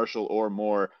run with Marshall or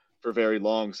Moore for very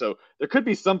long. So there could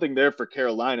be something there for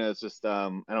Carolina. It's just I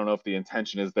don't know if the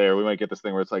intention is there. We might get this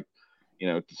thing where it's like,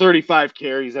 35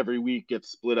 carries every week get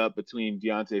split up between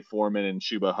D'Onta Foreman and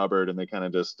Chuba Hubbard, and they kind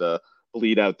of just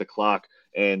bleed out the clock.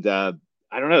 And I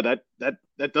don't know,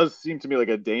 that does seem to me like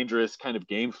a dangerous kind of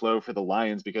game flow for the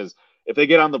Lions, because if they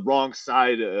get on the wrong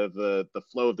side of the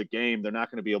flow of the game, they're not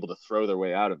going to be able to throw their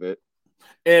way out of it.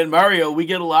 And Mario, we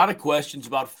get a lot of questions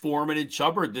about Foreman and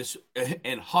Hubbard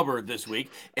this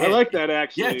week. And, I like that,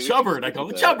 actually. Yeah, Chubbard. I call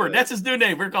him Chubbard. Yeah. That's his new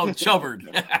name. We're calling him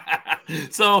Chubbard.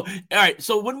 So, all right.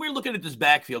 So when we're looking at this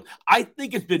backfield, I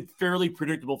think it's been fairly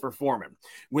predictable for Foreman.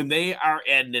 When they are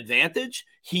at an advantage,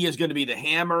 he is going to be the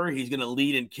hammer. He's going to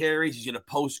lead in carries. He's going to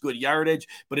post good yardage.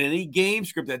 But in any game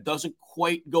script that doesn't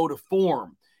quite go to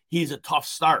form, he's a tough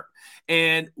start.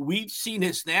 And we've seen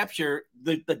his snap share.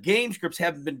 The game scripts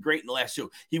haven't been great in the last two.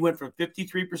 He went from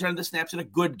 53% of the snaps in a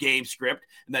good game script,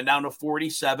 and then down to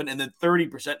 47%, and then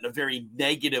 30% in a very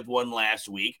negative one last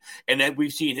week. And then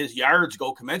we've seen his yards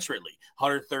go commensurately,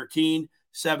 113,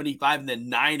 75, and then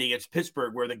 9 against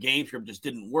Pittsburgh, where the game script just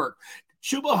didn't work.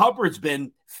 Chuba Hubbard's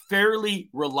been fairly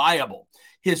reliable.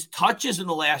 His touches in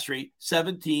the last three,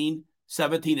 17,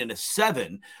 and a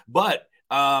 7, but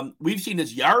we've seen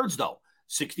his yards, though,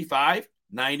 65,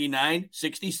 99,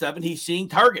 67. He's seeing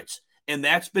targets, and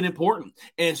that's been important.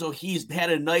 And so he's had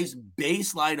a nice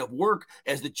baseline of work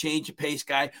as the change of pace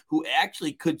guy who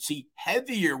actually could see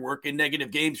heavier work in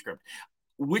negative game script.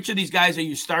 Which of these guys are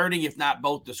you starting, if not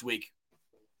both, this week?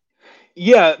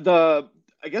 Yeah,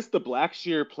 I guess the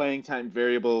Blackshear playing time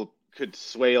variable could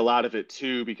sway a lot of it,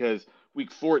 too, because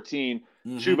week 14,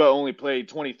 Chuba only played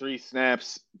 23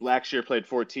 snaps. Blackshear played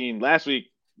 14. Last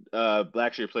week,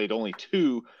 Blackshear played only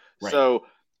 2. Right. So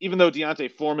even though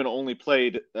D'Onta Foreman only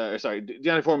played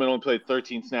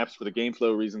 13 snaps for the game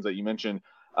flow reasons that you mentioned,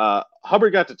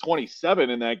 Hubbard got to 27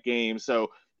 in that game.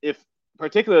 So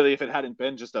particularly if it hadn't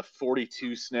been just a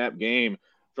 42 snap game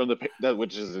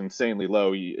which is insanely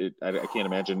low, I can't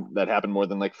imagine that happened more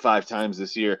than like 5 times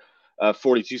this year.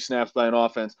 42 snaps by an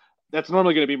offense. That's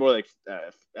normally going to be more like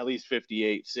at least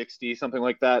 58, 60, something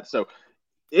like that. So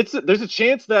there's a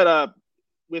chance that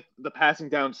with the passing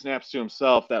down snaps to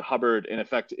himself, that Hubbard in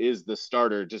effect is the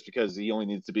starter, just because he only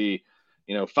needs to be,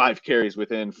 5 carries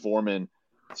within Foreman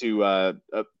to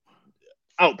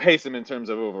outpace him in terms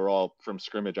of overall from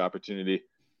scrimmage opportunity.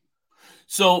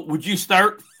 So would you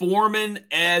start Foreman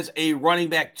as a running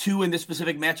back 2 in this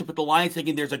specific matchup with the Lions,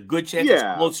 thinking there's a good chance it's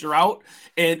closer out?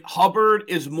 And Hubbard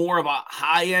is more of a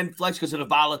high-end flex because of the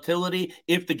volatility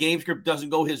if the game script doesn't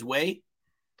go his way?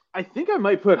 I think I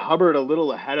might put Hubbard a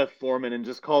little ahead of Foreman and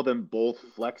just call them both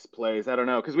flex plays. I don't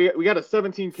know, because we got a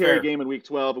 17-carry game in week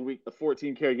 12, a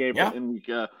 14-carry game in week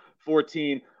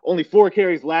 14. Only 4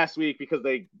 carries last week because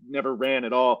they never ran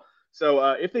at all. So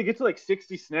if they get to like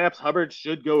 60 snaps, Hubbard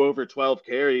should go over 12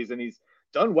 carries, and he's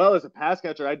done well as a pass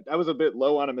catcher. I was a bit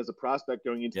low on him as a prospect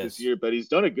going into this year, but he's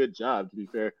done a good job, to be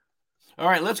fair. All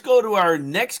right, let's go to our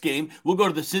next game. We'll go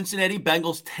to the Cincinnati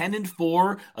Bengals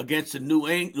 10-4 against the New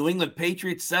England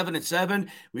Patriots 7-7.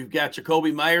 We've got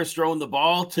Jacoby Myers throwing the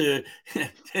ball to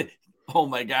oh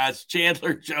my gosh,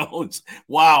 Chandler Jones.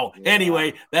 Wow. Yeah.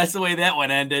 Anyway, that's the way that one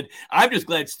ended. I'm just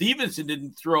glad Stevenson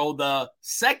didn't throw the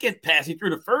second pass. He threw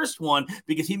the first one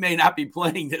because he may not be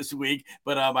playing this week.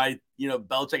 But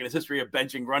Belichick and his history of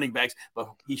benching running backs, but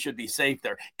he should be safe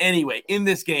there. Anyway, in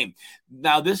this game,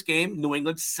 New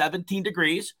England 17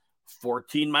 degrees,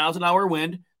 14 miles an hour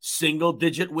wind,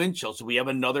 single-digit wind chill. So we have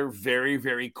another very,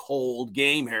 very cold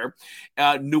game here.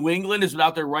 New England is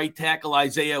without their right tackle,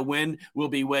 Isaiah Wynn. We'll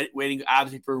be waiting,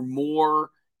 obviously, for more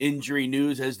injury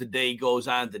news as the day goes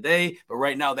on today. But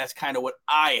right now, that's kind of what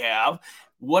I have.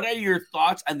 What are your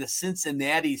thoughts on the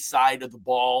Cincinnati side of the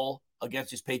ball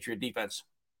against this Patriot defense?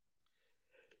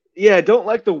 Yeah, I don't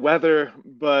like the weather,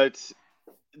 but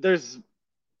there's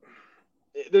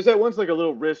at once like a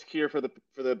little risk here for the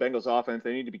Bengals offense.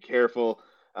 They need to be careful.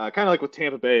 Kind of like with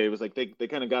Tampa Bay, it was like they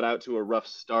kind of got out to a rough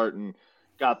start and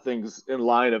got things in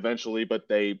line eventually, but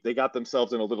they got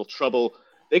themselves in a little trouble.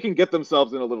 They can get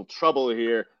themselves in a little trouble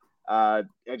here. I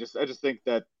just think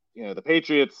that the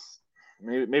Patriots,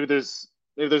 maybe there's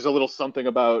a little something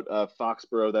about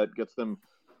Foxborough that gets them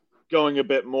going a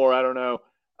bit more. I don't know,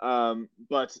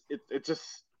 but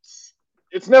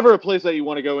it's never a place that you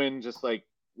want to go in just like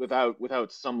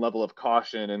without some level of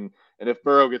caution. And if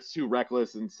Burrow gets too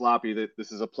reckless and sloppy, that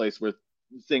this is a place where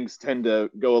things tend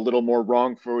to go a little more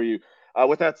wrong for you.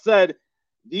 With that said,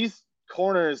 these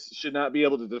corners should not be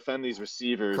able to defend these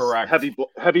receivers. Correct.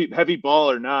 Heavy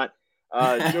ball or not.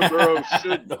 Joe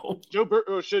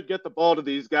Burrow should get the ball to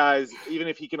these guys, even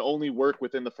if he can only work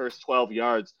within the first 12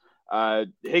 yards.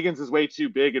 Higgins is way too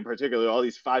big, in particular, all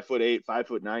these 5'8",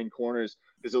 5'9" corners,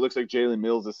 because it looks like Jalen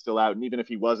Mills is still out. And even if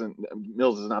he wasn't,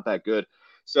 Mills is not that good.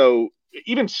 So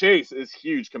even Chase is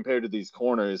huge compared to these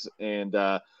corners. And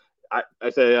I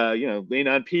say, lean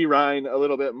on Perine a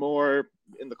little bit more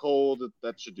in the cold.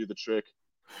 That should do the trick.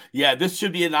 Yeah, this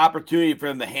should be an opportunity for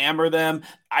them to hammer them.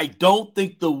 I don't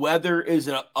think the weather is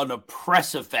an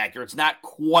oppressive factor. It's not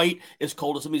quite as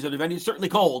cold as some of these other venues. It's certainly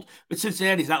cold, but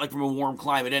Cincinnati's not like from a warm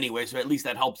climate anyway, so at least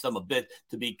that helps them a bit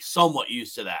to be somewhat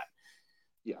used to that.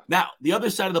 Yeah. Now, the other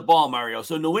side of the ball, Mario.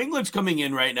 So New England's coming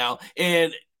in right now,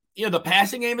 and the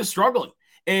passing game is struggling.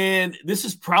 And this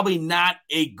is probably not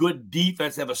a good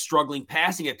defense to have a struggling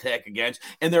passing attack against.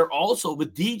 And they're also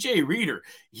with DJ Reader.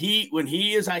 When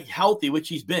he is healthy, which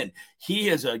he's been, he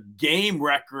has a game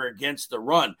wrecker against the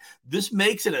run. This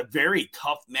makes it a very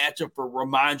tough matchup for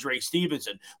Ramondre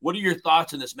Stevenson. What are your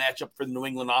thoughts on this matchup for the New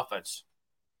England offense?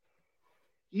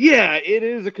 Yeah, it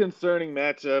is a concerning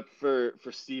matchup for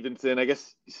Stevenson. I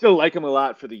guess you still like him a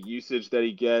lot for the usage that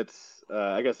he gets.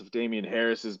 I guess if Damian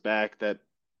Harris is back, that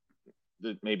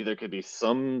maybe there could be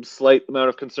some slight amount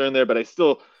of concern there, but I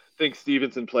still think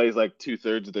Stevenson plays like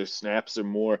 2/3 of their snaps or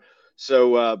more.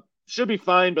 So should be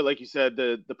fine. But like you said,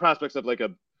 the prospects of like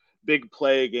a big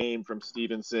play game from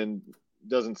Stevenson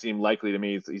doesn't seem likely to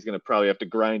me. He's going to probably have to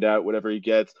grind out whatever he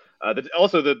gets.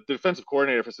 Also, the defensive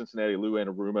coordinator for Cincinnati, Lou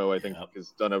Anarumo, I think has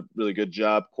done a really good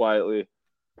job quietly.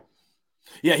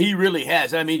 Yeah, he really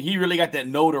has. I mean, he really got that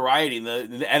notoriety in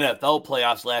the NFL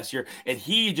playoffs last year, and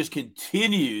he just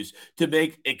continues to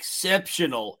make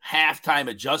exceptional halftime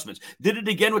adjustments. Did it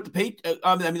again with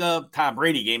the Tom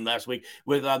Brady game last week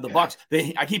with the Bucs.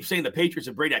 I keep saying the Patriots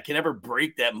and Brady, I can never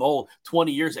break that mold.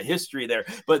 20 years of history there,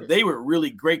 but they were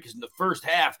really great because in the first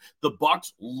half, the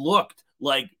Bucs looked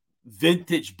like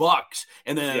vintage Bucks,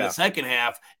 and then in the second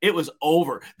half it was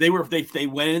over. They went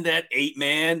in that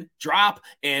 8-man drop,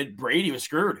 and Brady was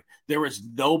screwed. There was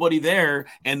nobody there,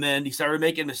 and then he started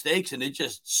making mistakes, and it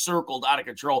just circled out of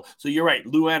control. So you're right,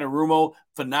 Lou Anarumo,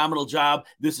 phenomenal job.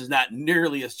 This is not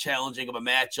nearly as challenging of a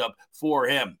matchup for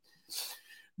him.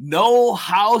 No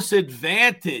House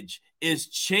Advantage is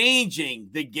changing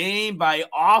the game by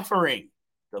offering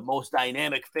the most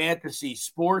dynamic fantasy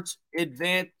sports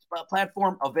advantage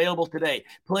platform available today.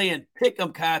 Play in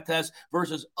pick'em contests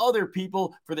versus other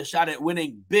people for the shot at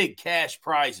winning big cash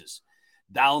prizes.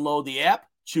 Download the app,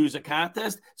 choose a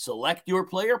contest, select your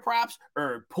player props,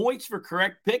 earn points for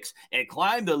correct picks, and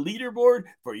climb the leaderboard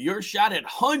for your shot at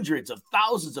hundreds of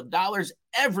thousands of dollars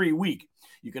every week.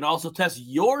 You can also test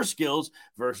your skills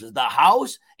versus the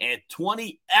house and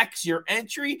 20x your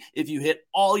entry if you hit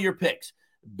all your picks.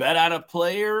 Bet on a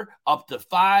player up to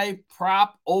 5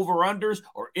 prop over-unders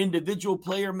or individual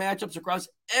player matchups across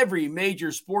every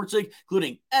major sports league,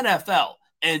 including NFL,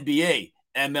 NBA,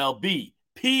 MLB,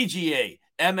 PGA,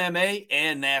 MMA,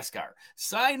 and NASCAR.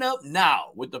 Sign up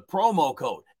now with the promo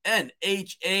code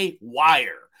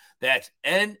NHAWIRE. That's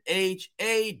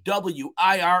NHAWIRE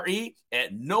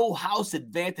at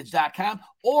nohouseadvantage.com,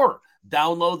 or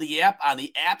download the app on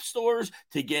the app stores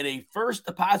to get a first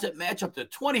deposit match up to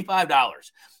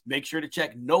 $25. Make sure to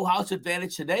check No House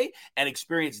Advantage today and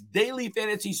experience daily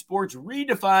fantasy sports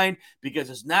redefined, because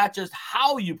it's not just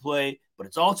how you play, but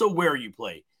it's also where you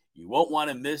play. You won't want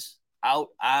to miss out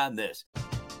on this.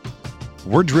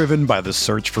 We're driven by the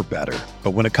search for better.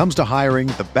 But when it comes to hiring,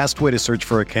 the best way to search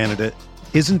for a candidate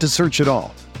isn't to search at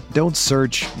all. Don't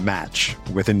search, match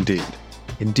with Indeed.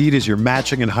 Indeed is your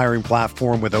matching and hiring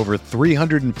platform with over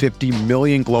 350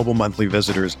 million global monthly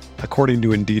visitors, according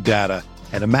to Indeed data,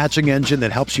 and a matching engine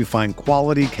that helps you find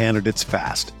quality candidates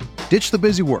fast. Ditch the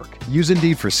busy work. Use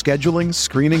Indeed for scheduling,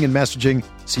 screening, and messaging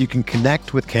so you can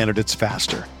connect with candidates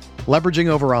faster. Leveraging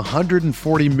over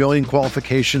 140 million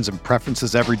qualifications and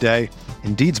preferences every day,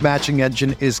 Indeed's matching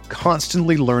engine is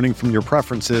constantly learning from your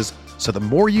preferences, so the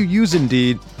more you use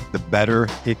Indeed, the better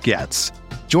it gets.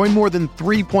 Join more than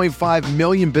 3.5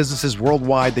 million businesses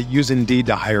worldwide that use Indeed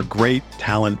to hire great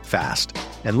talent fast.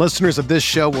 And listeners of this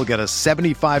show will get a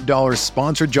 $75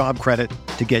 sponsored job credit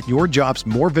to get your jobs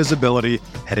more visibility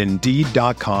at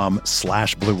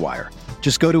Indeed.com/Blue Wire.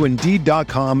 Just go to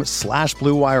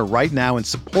Indeed.com/Blue Wire right now and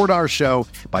support our show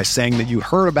by saying that you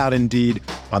heard about Indeed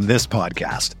on this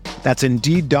podcast. That's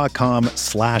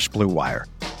Indeed.com/Blue Wire.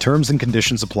 Terms and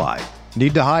conditions apply.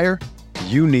 Need to hire?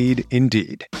 You need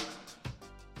Indeed.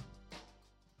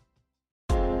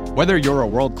 Whether you're a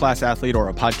world-class athlete or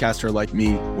a podcaster like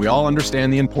me, we all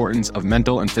understand the importance of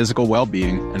mental and physical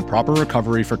well-being and proper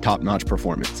recovery for top-notch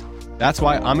performance. That's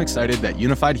why I'm excited that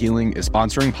Unified Healing is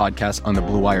sponsoring podcasts on the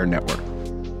Blue Wire Network.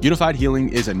 Unified Healing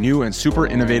is a new and super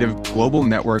innovative global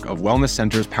network of wellness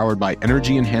centers powered by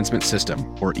Energy Enhancement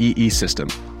System, or EE System.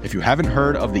 If you haven't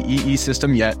heard of the EE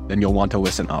System yet, then you'll want to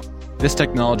listen up. This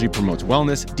technology promotes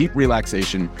wellness, deep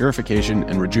relaxation, purification,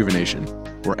 and rejuvenation.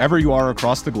 Wherever you are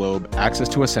across the globe, access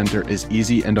to a center is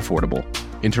easy and affordable.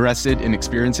 Interested in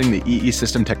experiencing the EE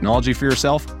System technology for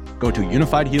yourself? Go to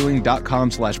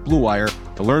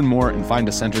unifiedhealing.com/bluewire to learn more and find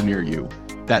a center near you.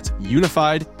 That's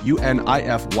unified,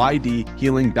 UNIFYD,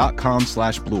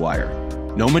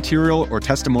 healing.com/bluewire. No material or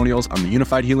testimonials on the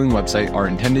Unified Healing website are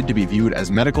intended to be viewed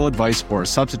as medical advice or a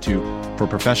substitute for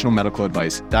professional medical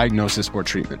advice, diagnosis, or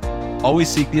treatment. Always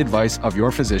seek the advice of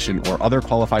your physician or other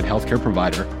qualified healthcare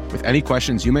provider with any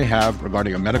questions you may have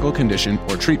regarding a medical condition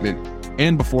or treatment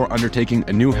and before undertaking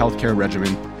a new healthcare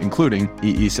regimen, including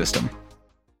EE System.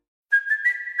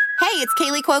 Hey, it's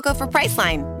Kaylee Cuoco for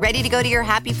Priceline. Ready to go to your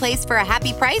happy place for a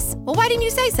happy price? Well, why didn't you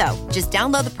say so? Just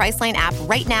download the Priceline app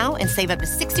right now and save up to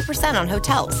 60% on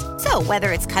hotels. So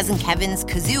whether it's Cousin Kevin's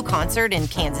Kazoo Concert in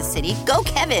Kansas City, go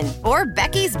Kevin, or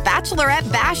Becky's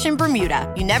Bachelorette Bash in Bermuda,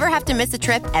 you never have to miss a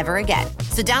trip ever again.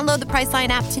 So download the Priceline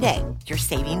app today. Your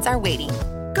savings are waiting.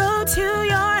 Go to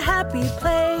your happy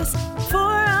place for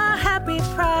a happy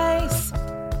price.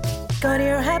 Go to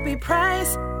your happy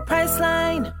price,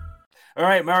 Priceline. All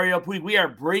right, Mario Puig, we are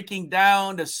breaking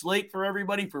down the slate for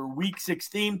everybody for Week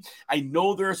 16. I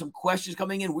know there are some questions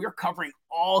coming in. We're covering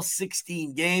all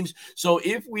 16 games. So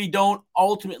if we don't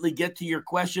ultimately get to your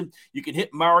question, you can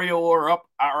hit Mario or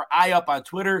I up on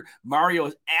Twitter. Mario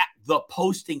is at The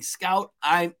Posting Scout.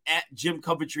 I'm at Jim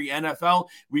Coventry NFL.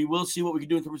 We will see what we can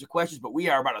do in terms of questions, but we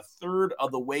are about a third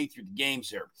of the way through the games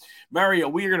here. Mario,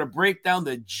 we are going to break down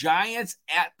the Giants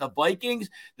at the Vikings.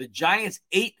 The Giants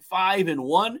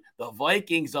 8-5-1. The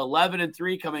Vikings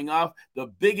 11-3, coming off the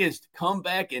biggest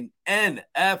comeback in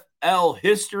NFL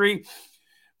history.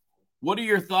 What are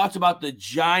your thoughts about the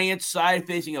Giants side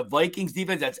facing a Vikings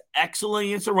defense that's excellent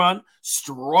against the run,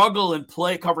 struggle in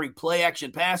covering play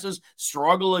action passes,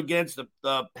 struggle against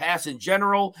the pass in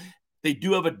general? They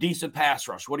do have a decent pass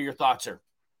rush. What are your thoughts here?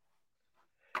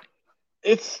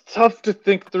 It's tough to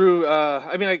think through.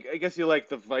 I guess you like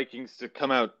the Vikings to come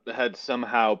out ahead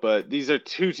somehow, but these are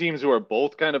two teams who are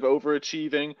both kind of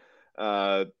overachieving.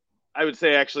 I would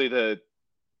say actually the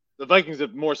Vikings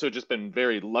have more so just been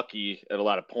very lucky at a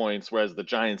lot of points, whereas the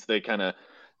Giants, they've got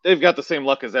the same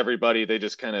luck as everybody. They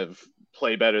just kind of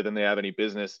play better than they have any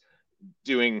business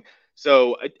doing.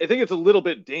 So I think it's a little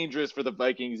bit dangerous for the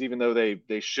Vikings, even though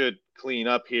they should clean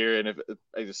up here. And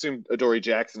I assume Adoree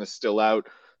Jackson is still out.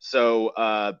 So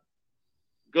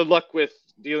good luck with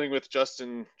dealing with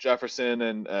Justin Jefferson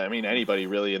and anybody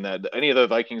really in that, any of the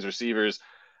Vikings receivers.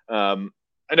 I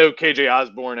know KJ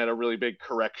Osborne had a really big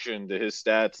correction to his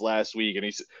stats last week, and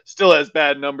he still has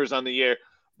bad numbers on the year,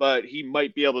 but he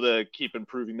might be able to keep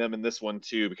improving them in this one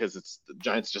too, because the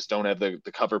Giants just don't have the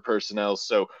cover personnel.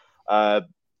 So I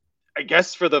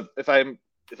guess if I'm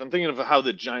thinking of how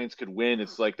the Giants could win,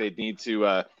 it's like they'd need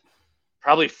to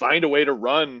probably find a way to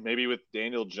run, maybe with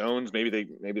Daniel Jones. Maybe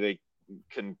they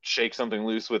can shake something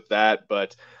loose with that,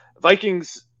 but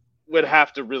Vikings would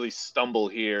have to really stumble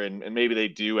here, and maybe they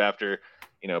do after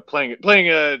playing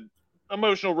a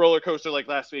emotional roller coaster like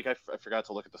last week. I forgot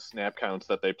to look at the snap counts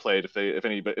that they played. If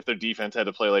their defense had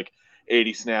to play like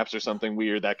 80 snaps or something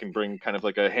weird, that can bring kind of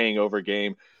like a hangover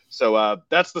game. So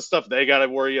that's the stuff they got to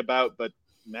worry about. But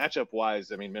matchup wise,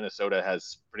 Minnesota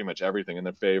has pretty much everything in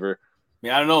their favor.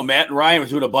 I don't know. Matt and Ryan was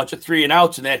doing a bunch of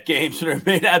 3-and-outs in that game, so there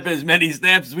may not have been as many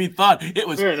snaps as we thought. It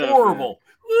was horrible.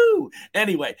 Woo!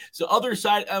 Anyway, so other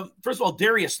side. First of all,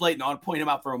 Darius Slayton, I want to point him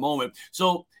out for a moment.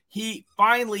 So he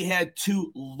finally had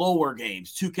two lower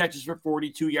games, 2 catches for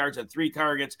 42 yards and 3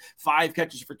 targets, 5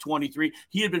 catches for 23.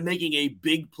 He had been making a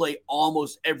big play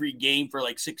almost every game for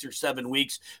like 6 or 7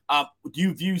 weeks. Do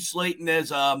you view Slayton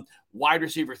as wide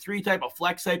receiver 3 type, a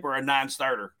flex type, or a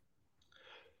non-starter?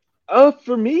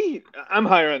 For me, I'm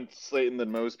higher on Slayton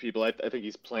than most people. I think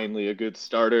he's plainly a good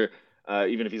starter.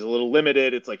 Even if he's a little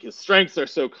limited, it's like his strengths are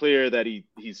so clear that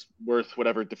he's worth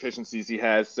whatever deficiencies he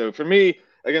has. So for me,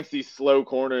 against these slow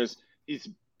corners,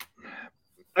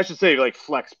 I should say like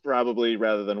flex probably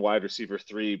rather than wide receiver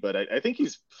 3, but I think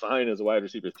he's fine as a wide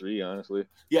receiver 3, honestly.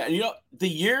 Yeah, and the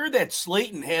year that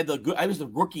Slayton had I was the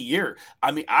rookie year.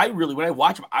 When I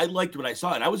watched him, I liked what I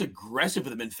saw, and I was aggressive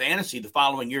with him in fantasy the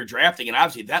following year drafting, and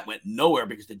obviously that went nowhere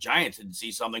because the Giants didn't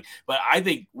see something. But I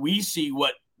think we see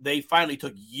what they finally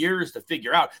took years to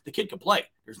figure out. The kid can play.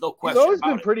 There's no question. He's always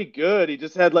been pretty good. He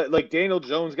just had like Daniel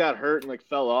Jones got hurt and like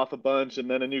fell off a bunch, and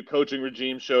then a new coaching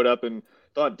regime showed up and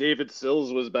thought David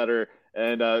Sills was better,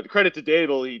 And credit to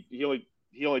Dable,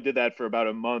 he only did that for about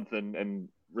a month and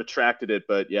retracted it.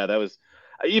 But yeah, that was,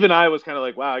 even I was kind of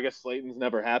like, wow, I guess Slayton's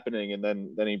never happening. And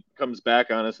then he comes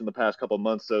back on us in the past couple of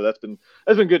months. So that's been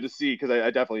good to see, because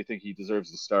I definitely think he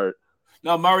deserves to start.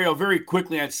 Now, Mario, very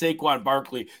quickly on Saquon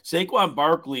Barkley. Saquon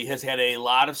Barkley has had a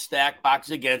lot of stack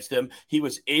boxes against him. He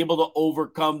was able to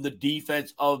overcome the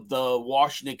defense of the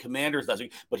Washington Commanders last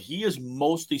week, but he has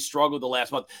mostly struggled the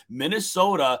last month.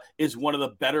 Minnesota is one of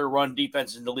the better run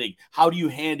defenses in the league. How do you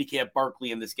handicap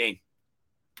Barkley in this game?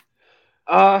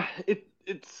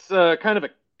 It's kind of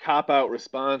a cop-out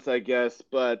response, I guess,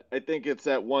 but I think it's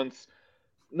at once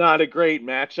not a great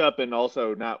matchup and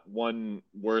also not one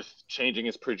worth changing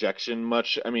his projection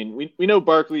much. I mean, we know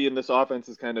Barkley in this offense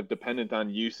is kind of dependent on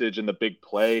usage and the big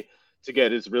play to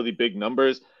get his really big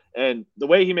numbers. And the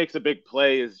way he makes a big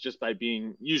play is just by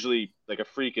being usually like a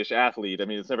freakish athlete. I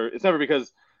mean, it's never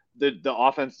because the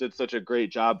offense did such a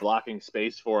great job blocking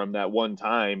space for him that one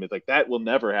time. It's like, that will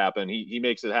never happen. He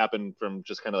makes it happen from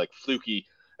just kind of like fluky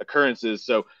occurrences.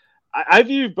 So I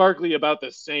view Barkley about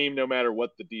the same no matter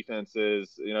what the defense is.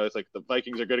 You know, it's like the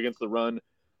Vikings are good against the run.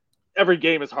 Every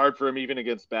game is hard for him, even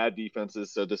against bad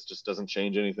defenses. So this just doesn't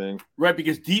change anything. Right,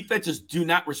 because defenses do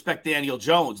not respect Daniel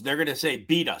Jones. They're going to say,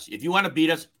 beat us. If you want to beat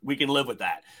us, we can live with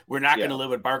that. We're not going to live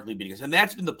with Barkley beating us. And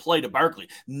that's been the play to Barkley.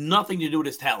 Nothing to do with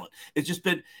his talent. It's just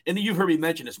been, and you've heard me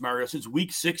mention this, Mario, since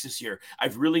week 6 this year,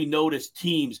 I've really noticed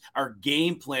teams are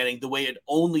game planning the way it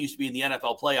only used to be in the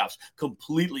NFL playoffs,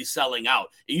 completely selling out.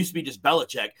 It used to be just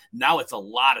Belichick. Now it's a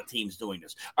lot of teams doing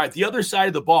this. All right, the other side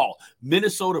of the ball,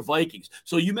 Minnesota Vikings.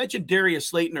 So you mentioned Darius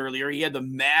Slayton earlier. He had the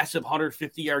massive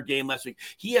 150-yard game last week.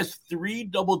 He has 3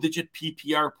 double-digit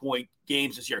PPR point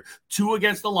games this year, 2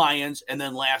 against the Lions, and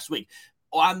then last week.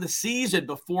 On the season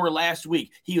before last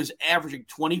week, he was averaging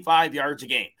 25 yards a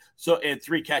game, so and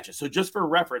 3 catches. So just for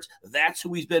reference, that's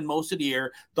who he's been most of the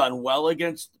year, done well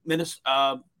against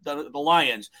the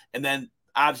Lions, and then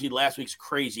obviously last week's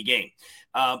crazy game.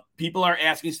 People are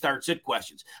asking start-sit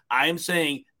questions. I am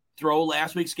saying throw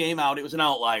last week's game out. It was an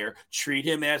outlier. Treat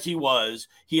him as he was.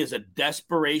 He is a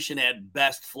desperation at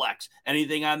best flex.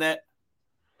 Anything on that?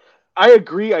 I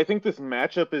agree. I think this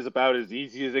matchup is about as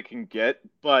easy as it can get,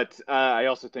 but I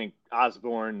also think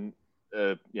Osborne,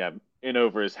 in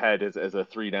over his head as a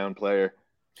 3-down player.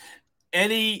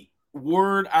 Any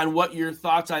word on what your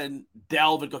thoughts on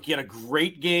Dalvin Cook? He had a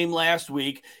great game last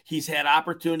week. He's had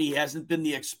opportunity. He hasn't been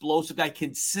the explosive guy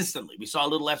consistently. We saw a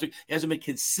little last week. He hasn't been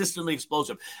consistently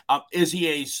explosive. Is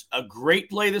he a great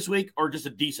play this week or just a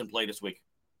decent play this week?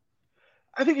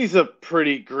 I think he's a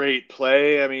pretty great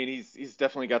play. I mean, he's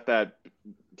definitely got that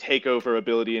takeover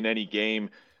ability in any game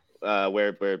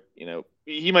where you know,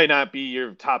 he might not be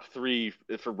your top 3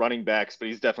 for running backs, but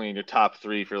he's definitely in your top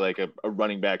 3 for like a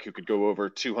running back who could go over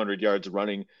 200 yards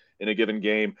running in a given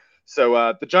game.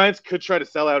 So the Giants could try to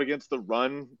sell out against the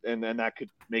run, and that could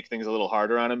make things a little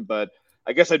harder on him. But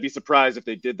I guess I'd be surprised if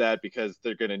they did that, because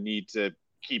they're going to need to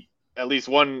keep at least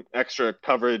one extra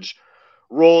coverage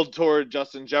rolled toward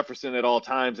Justin Jefferson at all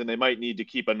times, and they might need to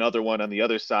keep another one on the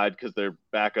other side because their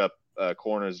backup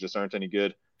corners just aren't any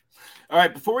good. All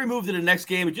right, before we move to the next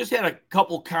game, we just had a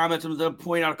couple comments. I'm going to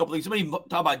point out a couple things. Somebody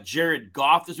talked about Jared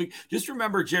Goff this week. Just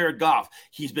remember Jared Goff.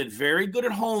 He's been very good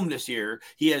at home this year.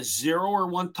 He has 0 or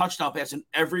 1 touchdown pass in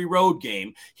every road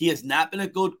game. He has not been a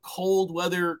good cold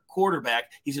weather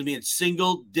quarterback. He's going to be in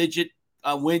single-digit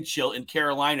wind chill in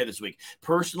Carolina this week.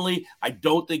 Personally, I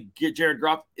don't think Jared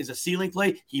Goff is a ceiling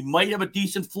play. He might have a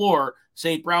decent floor.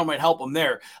 St. Brown might help him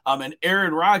there. And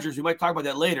Aaron Rodgers, we might talk about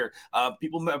that later.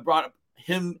 People have brought up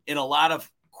him in a lot of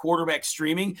quarterback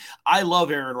streaming. I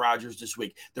love Aaron Rodgers this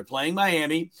week. They're playing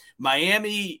Miami.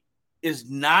 Miami is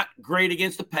not great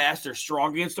against the pass. They're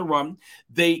strong against the run.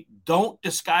 They don't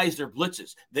disguise their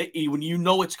blitzes. When you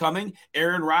know it's coming,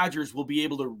 Aaron Rodgers will be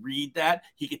able to read that.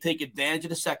 He can take advantage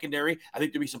of the secondary. I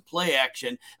think there'll be some play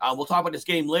action. We'll talk about this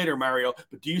game later, Mario,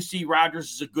 but do you see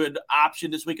Rodgers as a good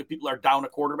option this week if people are down a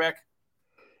quarterback?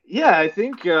 Yeah, I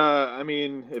think, I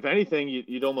mean, if anything,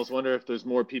 you'd almost wonder if there's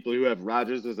more people who have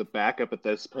Rodgers as a backup at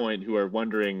this point who are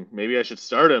wondering, maybe I should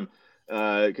start him.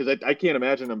 Because I can't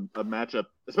imagine a matchup,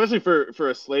 especially for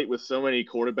a slate with so many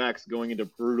quarterbacks going into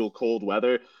brutal cold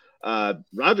weather.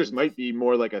 Rodgers might be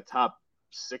more like a top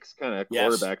 6 kind of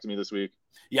quarterback to me this week.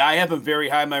 Yeah, I have him very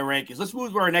high in my rankings. Let's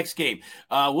move to our next game.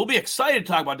 We'll be excited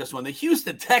to talk about this one. The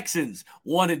Houston Texans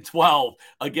 1-12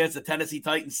 against the Tennessee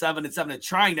Titans 7-7, and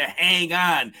trying to hang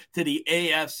on to the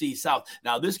AFC South.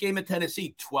 Now, this game in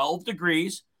Tennessee, 12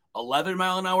 degrees,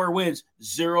 11-mile-an-hour winds,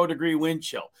 0-degree wind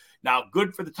chill. Now,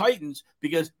 good for the Titans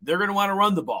because they're going to want to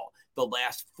run the ball. The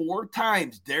last 4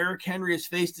 times Derrick Henry has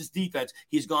faced his defense,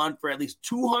 he's gone for at least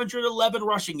 211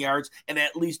 rushing yards and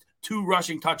at least 2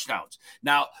 rushing touchdowns.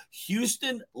 Now,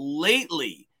 Houston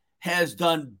lately has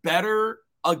done better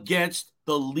against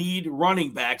the lead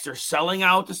running backs. They're selling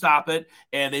out to stop it,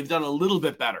 and they've done a little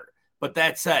bit better. But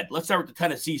that said, let's start with the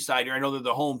Tennessee side here. I know they're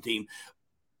the home team.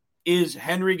 Is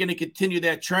Henry going to continue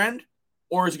that trend,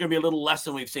 or is it going to be a little less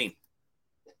than we've seen?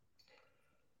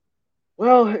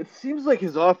 Well, it seems like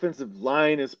his offensive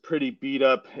line is pretty beat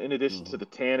up in addition to the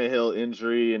Tannehill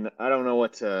injury, and I don't know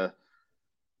what to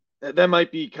 – that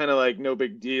might be kind of like no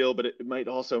big deal, but it might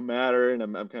also matter, and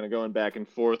I'm kind of going back and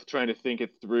forth trying to think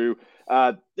it through.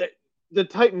 The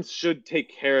Titans should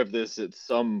take care of this at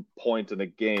some point in the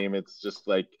game. It's just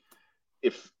like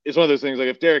if it's one of those things, like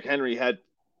if Derrick Henry had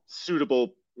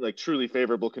suitable, like truly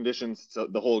favorable conditions to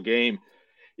the whole game,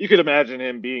 you could imagine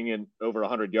him being in over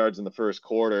 100 yards in the first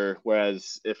quarter.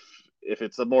 Whereas if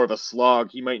it's more of a slog,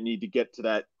 he might need to get to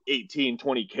that 18,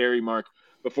 20 carry mark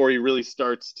before he really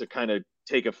starts to kind of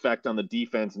take effect on the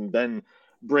defense and then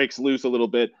breaks loose a little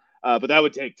bit. But that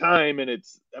would take time. And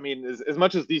as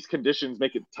much as these conditions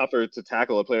make it tougher to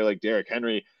tackle a player like Derrick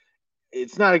Henry,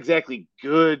 it's not exactly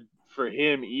good for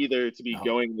him either to be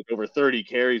going with over 30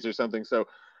 carries or something. So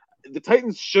the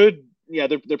Titans should,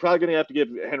 they're probably going to have to give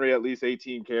Henry at least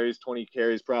 18 carries, 20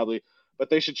 carries probably, but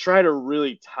they should try to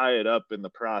really tie it up in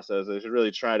the process. They should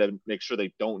really try to make sure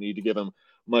they don't need to give him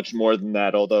much more than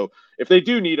that. Although if they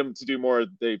do need him to do more,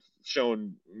 they've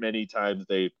shown many times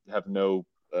they have no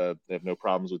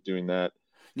problems with doing that.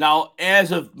 Now,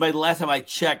 as of the last time I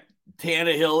checked,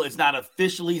 Tannehill is not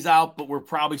officially out, but we're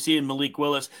probably seeing Malik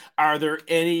Willis. Are there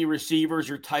any receivers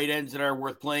or tight ends that are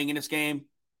worth playing in this game?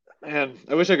 Man,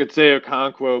 I wish I could say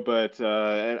Okonkwo, but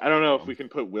I don't know if we can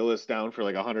put Willis down for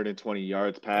like 120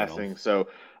 yards passing. So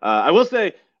I will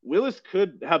say Willis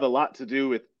could have a lot to do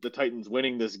with the Titans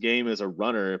winning this game as a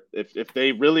runner. If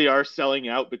they really are selling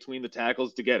out between the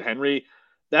tackles to get Henry,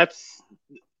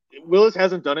 Willis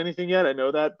hasn't done anything yet. I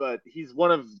know that, but he's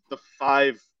one of the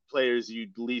 5 players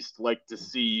you'd least like to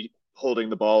see holding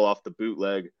the ball off the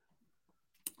bootleg.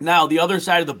 Now, the other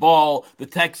side of the ball, the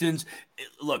Texans,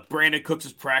 look, Brandon Cooks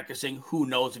is practicing. Who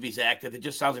knows if he's active? It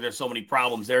just sounds like there's so many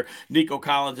problems there. Nico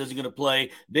Collins isn't going to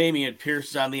play. Damian Pierce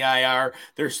is on the IR.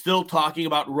 They're still talking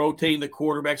about rotating the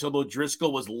quarterbacks, although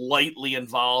Driscoll was lightly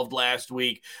involved last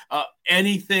week.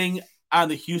 Anything on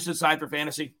the Houston side for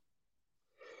fantasy?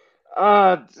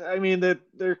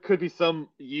 There could be some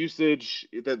usage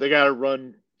that they got to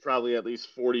run probably at least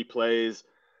 40 plays.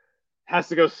 Has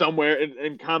to go somewhere,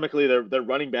 and comically, their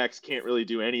running backs can't really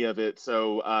do any of it.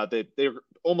 So they're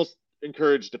almost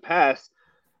encouraged to pass.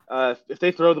 If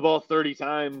they throw the ball 30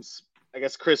 times, I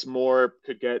guess Chris Moore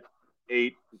could get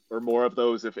 8 or more of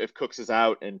those if Cooks is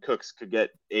out, and Cooks could get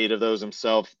 8 of those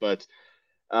himself. But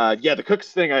the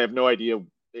Cooks thing, I have no idea.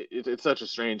 It's such a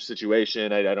strange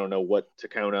situation. I don't know what to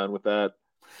count on with that.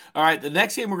 All right, the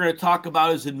next game we're going to talk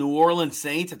about is the New Orleans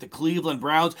Saints at the Cleveland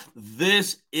Browns.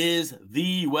 This is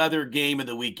the weather game of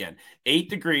the weekend. 8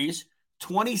 degrees,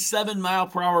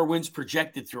 27-mile-per-hour winds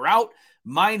projected throughout,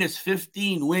 minus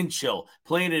 15 wind chill,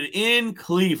 playing it in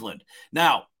Cleveland.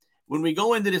 Now, when we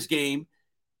go into this game,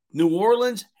 New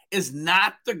Orleans is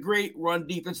not the great run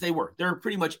defense they were. They're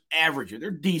pretty much average.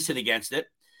 They're decent against it.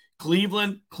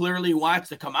 Cleveland clearly wants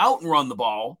to come out and run the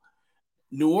ball.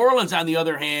 New Orleans, on the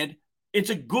other hand, it's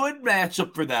a good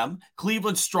matchup for them.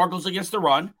 Cleveland struggles against the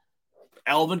run.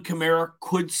 Alvin Kamara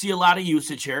could see a lot of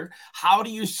usage here. How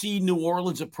do you see New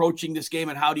Orleans approaching this game,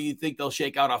 and how do you think they'll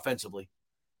shake out offensively?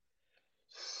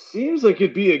 Seems like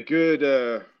it'd be a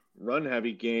good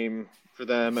run-heavy game for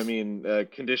them.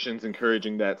 Conditions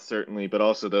encouraging that, certainly, but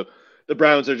also the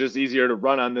Browns are just easier to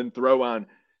run on than throw on.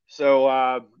 So,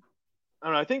 I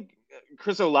don't know. I think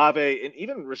Chris Olave and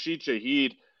even Rashid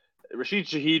Shaheed,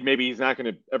 maybe he's not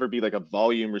going to ever be like a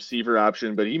volume receiver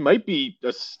option, but he might be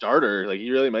a starter. Like,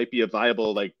 he really might be a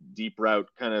viable, like, deep route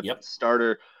kind of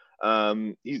starter.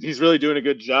 He's really doing a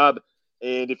good job.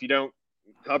 And if you don't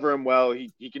cover him well,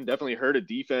 he can definitely hurt a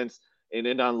defense and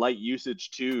end on light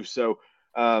usage too. So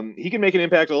he can make an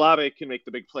impact. Olave can make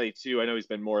the big play too. I know he's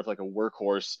been more of like a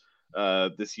workhorse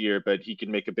this year, but he can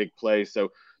make a big play.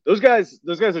 So those guys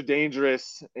are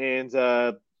dangerous. And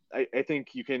I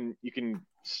think you can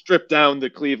strip down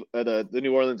the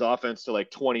New Orleans offense to like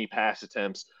 20 pass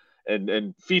attempts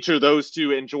and feature those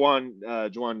two and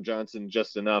Juwan Johnson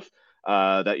just enough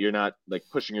that you're not like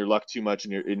pushing your luck too much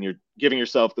and you're giving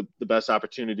yourself the best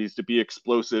opportunities to be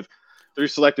explosive through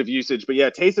selective usage. But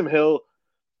yeah, Taysom Hill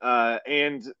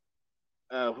and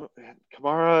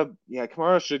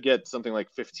Kamara should get something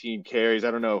like 15 carries.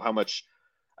 I don't know how much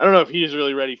I don't know if he's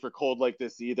really ready for cold like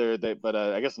this either. But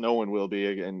I guess no one will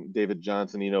be. And David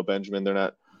Johnson, Benjamin,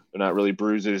 they're not really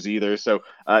bruisers either. So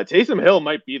Taysom Hill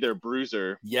might be their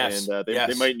bruiser. Yes. And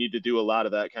they might need to do a lot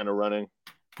of that kind of running.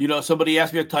 Somebody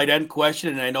asked me a tight end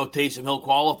question, and I know Taysom Hill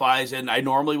qualifies, and I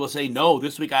normally will say no.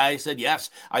 This week I said yes.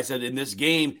 I said in this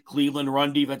game, Cleveland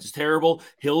run defense is terrible.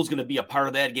 Hill's going to be a part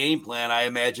of that game plan. I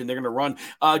imagine they're going to run.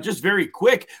 Just very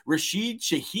quick, Rashid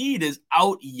Shaheed is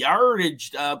out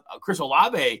yardaged Chris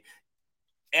Olave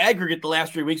aggregate the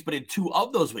last 3 weeks, but in 2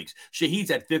 of those weeks,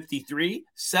 Shaheed's at 53,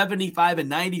 75, and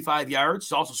 95 yards.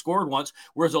 He's also scored once,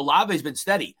 whereas Olave's been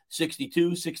steady,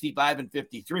 62, 65, and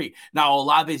 53. Now,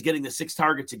 Olave's getting the 6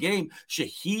 targets a game.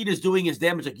 Shaheed is doing his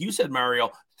damage, like you said,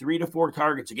 Mario, 3 to 4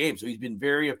 targets a game. So he's been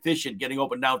very efficient getting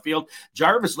open downfield.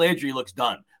 Jarvis Landry looks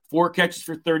done. 4 catches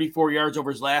for 34 yards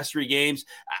over his last 3 games.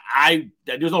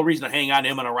 There's no reason to hang on to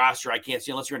him on a roster. I can't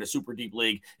see unless you're in a super deep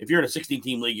league. If you're in a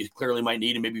 16-team league, you clearly might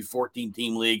need him, maybe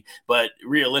 14-team league. But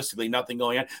realistically, nothing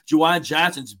going on. Juwan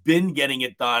Johnson's been getting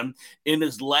it done in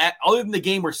his other than the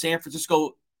game where San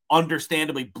Francisco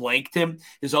understandably blanked him.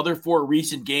 His other 4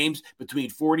 recent games between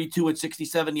 42 and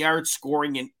 67 yards,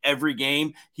 scoring in every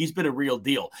game. He's been a real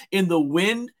deal. In the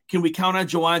win, can we count on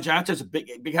Juwan Johnson? It's a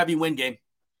big, heavy win game.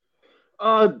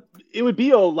 It would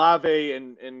be Olave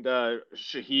and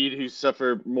Shaheed who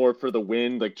suffer more for the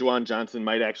wind. Like Juwan Johnson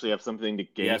might actually have something to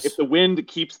gain. Yes. If the wind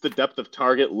keeps the depth of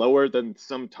target lower, then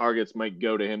some targets might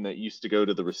go to him that used to go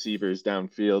to the receivers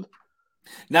downfield.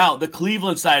 Now, the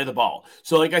Cleveland side of the ball.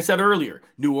 So like I said earlier,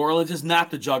 New Orleans is not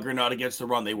the juggernaut against the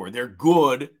run they were. They're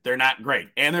good. They're not great.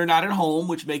 And they're not at home,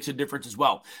 which makes a difference as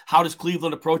well. How does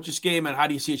Cleveland approach this game, and how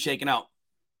do you see it shaking out?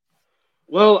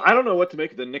 Well, I don't know what to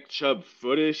make of the Nick Chubb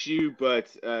foot issue, but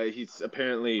he's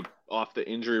apparently off the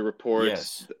injury report.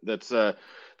 Yes. That's the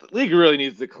league really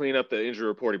needs to clean up the injury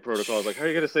reporting protocols. Like, how are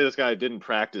you going to say this guy didn't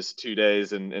practice 2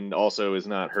 days and also is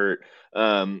not hurt?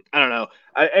 I don't know.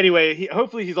 Anyway,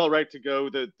 hopefully he's all right to go.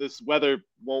 This weather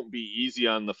won't be easy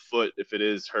on the foot if it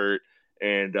is hurt,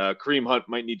 and Kareem Hunt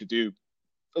might need to do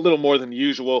a little more than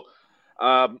usual.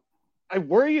 I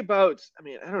worry about,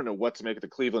 I don't know what to make of the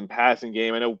Cleveland passing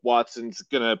game. I know Watson's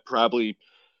going to probably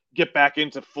get back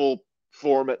into full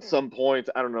form at some point.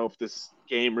 I don't know if this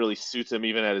game really suits him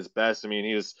even at his best.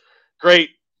 He was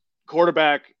great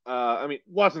quarterback.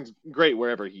 Watson's great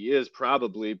wherever he is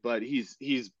probably, but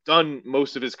he's done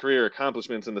most of his career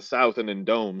accomplishments in the South and in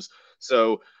domes.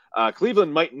 So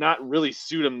Cleveland might not really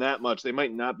suit him that much. They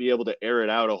might not be able to air it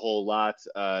out a whole lot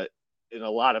in a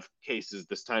lot of cases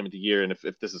this time of the year. And if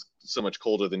this is so much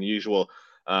colder than usual,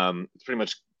 it's pretty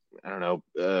much,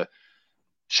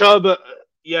 Chubb,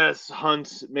 yes,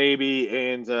 Hunt, maybe.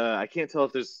 And I can't tell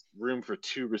if there's room for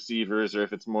 2 receivers or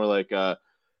if it's more like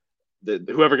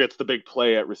whoever gets the big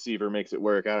play at receiver makes it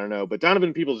work. I don't know. But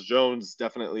Donovan Peoples-Jones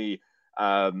definitely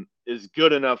is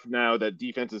good enough now that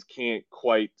defenses can't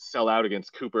quite sell out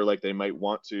against Cooper like they might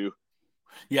want to.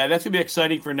 Yeah, that's going to be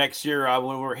exciting for next year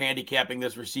when we're handicapping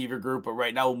this receiver group. But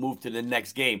right now, we'll move to the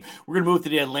next game. We're going to move to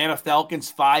the Atlanta Falcons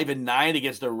 5-9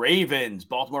 against the Ravens.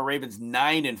 Baltimore Ravens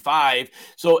 9-5.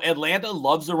 So Atlanta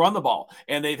loves to run the ball,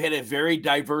 and they've had a very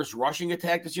diverse rushing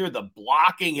attack this year. The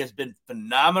blocking has been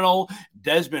phenomenal.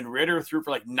 Desmond Ridder threw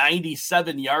for like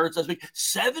 97 yards last week.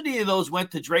 70 of those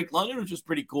went to Drake London, which was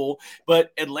pretty cool.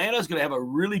 But Atlanta is going to have a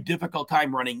really difficult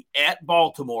time running at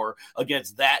Baltimore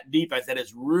against that defense that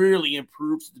has really improved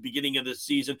at the beginning of this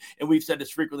season. And we've said this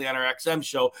frequently on our XM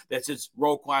show that since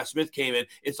Roquan Smith came in,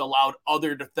 it's allowed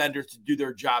other defenders to do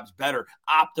their jobs better,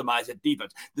 optimize at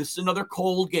defense. This is another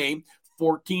cold game.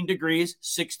 14 degrees,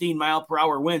 16 mile per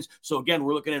hour winds. So again,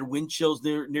 we're looking at wind chills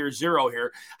near 0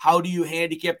 here. How do you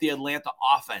handicap the Atlanta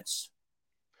offense?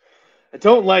 I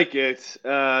don't like it.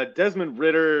 Desmond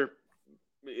Ridder,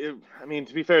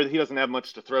 to be fair, he doesn't have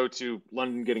much to throw to.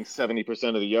 London getting 70%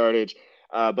 of the yardage.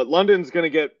 But London's going to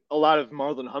get a lot of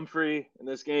Marlon Humphrey in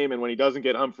this game. And when he doesn't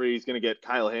get Humphrey, he's going to get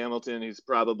Kyle Hamilton, who's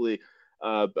probably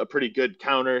a pretty good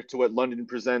counter to what London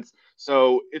presents.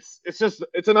 So it's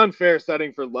an unfair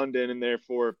setting for London and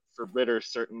therefore for Ridder,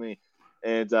 certainly.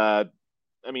 And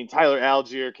Tyler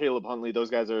Algier, Caleb Huntley, those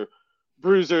guys are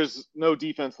bruisers. No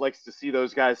defense likes to see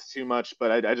those guys too much,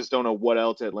 but I just don't know what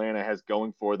else Atlanta has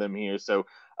going for them here. So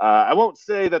I won't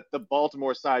say that the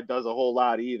Baltimore side does a whole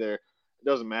lot either. It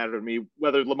doesn't matter to me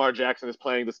whether Lamar Jackson is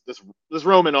playing this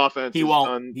Roman offense. He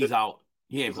won't. He's out.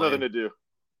 He ain't playing. Nothing to do.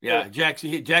 Yeah,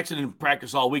 Jackson didn't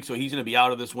practice all week, so he's going to be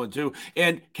out of this one too.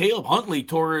 And Caleb Huntley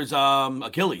tore his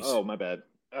Achilles. Oh, my bad.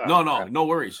 No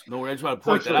worries. No worries. I just want to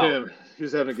point that out.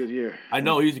 He's having a good year. I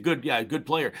know he's a good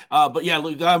player. But yeah,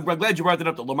 look, I'm glad you brought that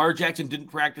up. That Lamar Jackson didn't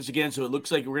practice again, so it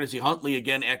looks like we're going to see Huntley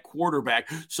again at quarterback.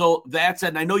 So that's it.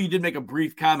 And I know you did make a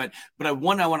brief comment, but I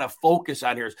want to focus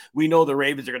on here is we know the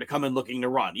Ravens are going to come in looking to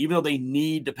run, even though they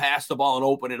need to pass the ball and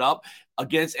open it up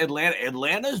against Atlanta.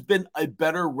 Atlanta's been a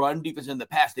better run defense in the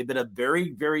past. They've been a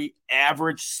very, very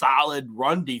average, solid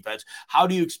run defense. How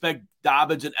do you expect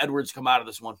Dobbins and Edwards to come out of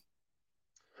this one?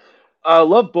 I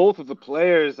love both of the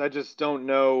players. I just don't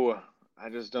know how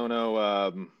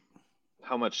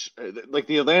much like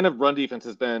the Atlanta run defense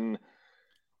has been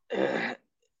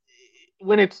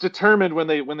when it's determined when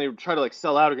they try to like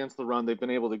sell out against the run, they've been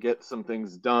able to get some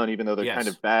things done even though they're kind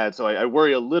of bad. So I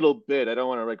worry a little bit. I don't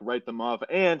want to like write them off.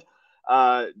 And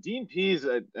Dean Pease,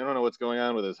 I don't know what's going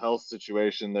on with his health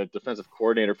situation, the defensive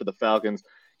coordinator for the Falcons.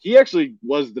 He actually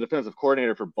was the defensive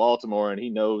coordinator for Baltimore, and he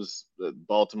knows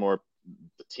Baltimore,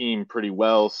 the team, pretty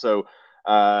well. So,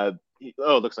 it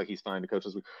looks like he's fine to coach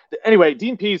this week. Anyway,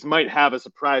 Dean Pease might have a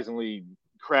surprisingly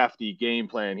crafty game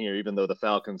plan here, even though the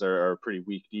Falcons are a pretty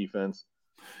weak defense.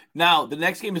 Now, the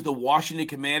next game is the Washington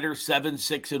Commanders,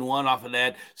 7-6-1 off of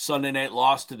that Sunday night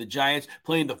loss to the Giants,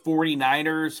 playing the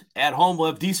 49ers at home. We'll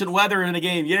have decent weather in the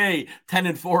game. Yay,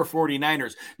 10-4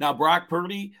 49ers. Now, Brock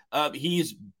Purdy,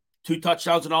 he's 2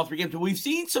 touchdowns in all 3 games, but we've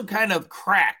seen some kind of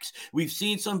cracks. We've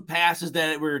seen some passes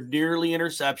that were nearly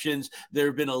interceptions.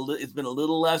 It's been a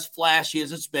little less flashy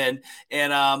as it's been.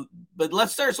 And but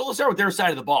let's start with their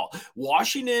side of the ball.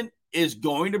 Washington is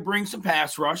going to bring some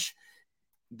pass rush.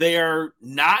 They are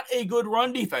not a good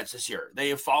run defense this year. They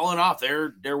have fallen off.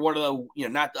 They're one of the,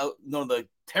 not the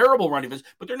terrible run defense,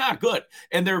 but they're not good.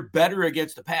 And they're better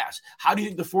against the pass. How do you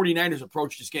think the 49ers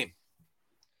approach this game?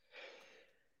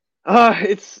 I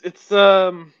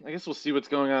guess we'll see what's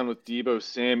going on with Deebo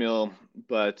Samuel,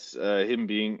 but him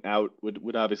being out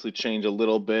would obviously change a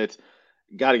little bit.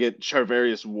 Got to get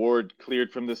Charvarius Ward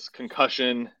cleared from this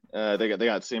concussion. They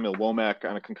got Samuel Womack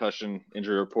on a concussion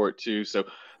injury report too. So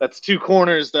that's 2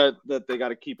 corners that they got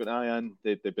to keep an eye on.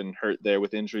 They've been hurt there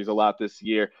with injuries a lot this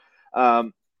year.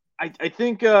 I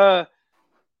think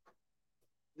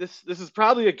this is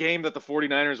probably a game that the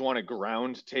 49ers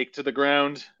want to take to the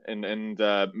ground and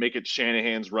make it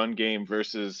Shanahan's run game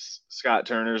versus Scott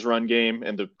Turner's run game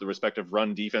and the respective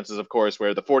run defenses, of course,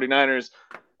 where the 49ers,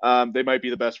 they might be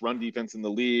the best run defense in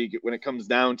the league when it comes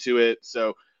down to it.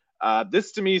 So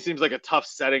this to me seems like a tough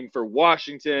setting for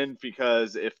Washington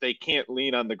because if they can't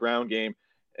lean on the ground game,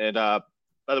 and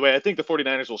by the way, I think the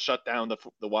 49ers will shut down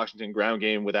the Washington ground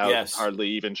game without hardly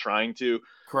even trying to.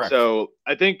 Correct. So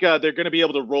I think they're going to be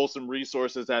able to roll some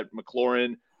resources at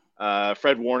McLaurin.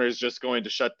 Fred Warner is just going to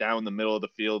shut down the middle of the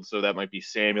field, so that might be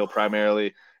Samuel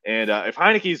primarily. And if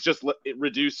Heineke's just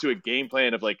reduced to a game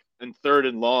plan of like in 3rd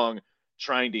and long,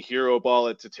 trying to hero ball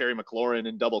it to Terry McLaurin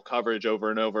in double coverage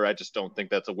over and over, I just don't think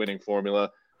that's a winning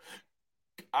formula.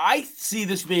 I see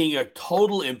this being a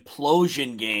total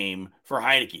implosion game for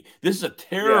Heinicke. This is a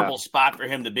terrible spot for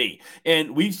him to be.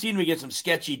 And we've seen him against some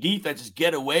sketchy defenses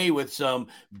get away with some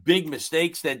big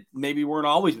mistakes that maybe weren't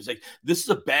always mistakes. This is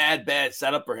a bad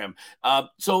setup for him.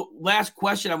 So last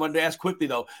question I wanted to ask quickly,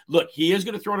 though. Look, he is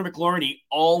going to throw to McLaurin. He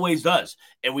always does.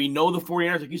 And we know the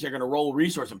 49ers, like you said, are going to roll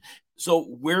resource him. So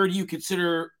where do you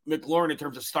consider McLaurin in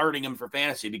terms of starting him for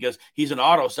fantasy? Because he's an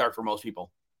auto start for most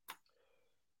people.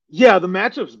 Yeah, the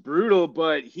matchup's brutal,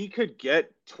 but he could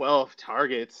get 12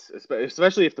 targets,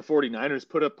 especially if the 49ers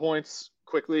put up points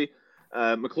quickly.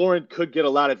 McLaurin could get a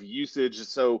lot of usage,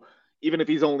 so even if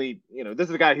he's only, this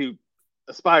is a guy who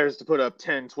aspires to put up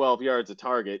 10, 12 yards a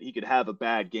target, he could have a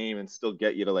bad game and still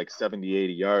get you to like 70,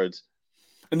 80 yards.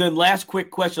 And then last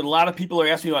quick question. A lot of people are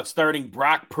asking about starting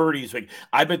Brock Purdy this week.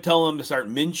 I've been telling them to start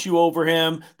Minshew over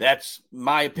him. That's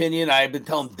my opinion. I've been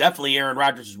telling them definitely Aaron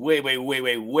Rodgers is way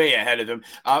ahead of him.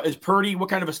 Is Purdy, what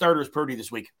kind of a starter is Purdy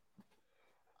this week?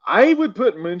 I would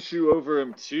put Minshew over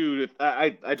him too.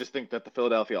 I just think that the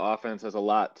Philadelphia offense has a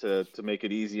lot to make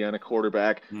it easy on a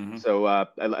quarterback. Mm-hmm. So I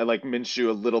like Minshew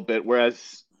a little bit,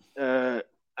 whereas I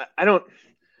don't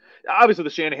 – obviously the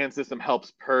Shanahan system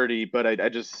helps Purdy, but I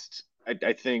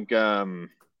think I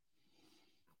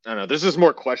don't know. There's just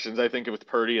more questions, I think, with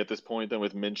Purdy at this point than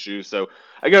with Minshew. So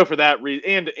I go for that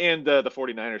reason. And the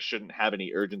 49ers shouldn't have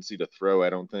any urgency to throw,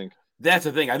 I don't think. That's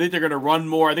the thing. I think they're going to run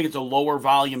more. I think it's a lower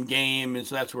volume game, and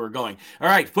so that's where we're going. All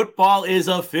right, football is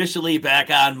officially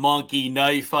back on Monkey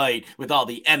Knife Fight with all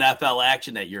the NFL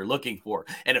action that you're looking for.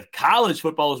 And if college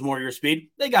football is more your speed,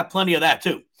 they got plenty of that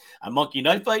too. On Monkey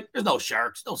Knife Fight, there's no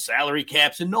sharks, no salary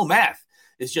caps, and no math.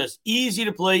 It's just easy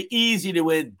to play, easy to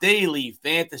win, daily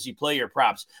fantasy player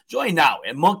props. Join now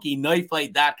at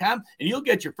monkeyknifefight.com, and you'll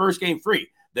get your first game free.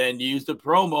 Then use the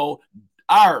promo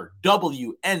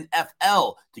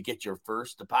RWNFL to get your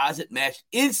first deposit matched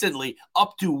instantly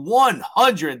up to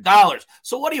 $100.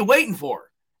 So what are you waiting for?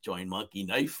 Join Monkey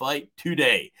Knife Fight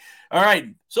today. All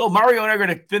right, so Mario and I are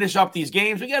going to finish up these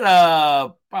games. We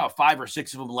got about 5 or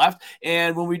 6 of them left.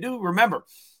 And when we do, remember,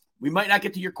 we might not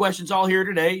get to your questions all here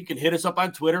today. You can hit us up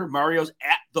on Twitter. Mario's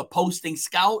at The Posting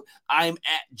Scout. I'm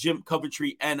at Jim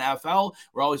Coventry NFL.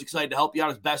 We're always excited to help you out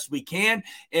as best we can.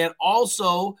 And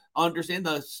also understand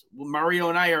Mario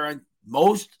and I are on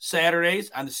most Saturdays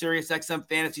on the SiriusXM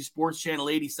Fantasy Sports Channel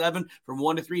 87 from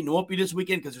 1 to 3. And it won't be this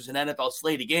weekend because there's an NFL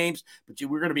slate of games. But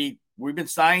we've been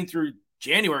signed through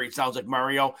January, it sounds like,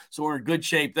 Mario. So we're in good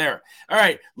shape there. All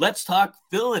right, let's talk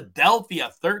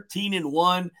Philadelphia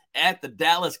 13-1 at the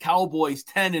Dallas Cowboys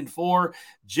 10-4.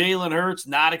 Jalen Hurts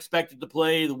not expected to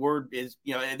play. The word is,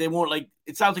 they won't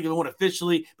it sounds like they won't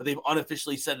officially, but they've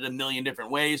unofficially said it a million different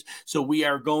ways. So we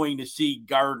are going to see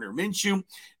Gardner Minshew.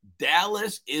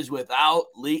 Dallas is without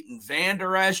Leighton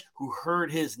Vander Esch, who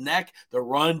hurt his neck. The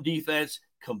run defense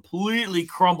completely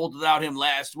crumbled without him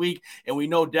last week. And we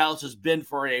know Dallas has been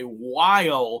for a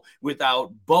while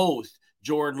without both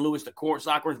Jordan Lewis. The core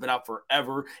soccer has been out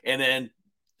forever. And then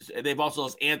they've also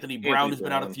lost Anthony Brown, who's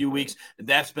been out a few weeks. And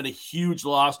that's been a huge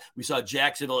loss. We saw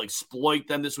Jacksonville exploit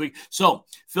them this week. So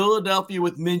Philadelphia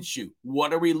with Minshew,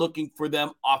 what are we looking for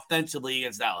them offensively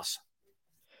against Dallas?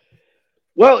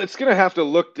 Well, it's going to have to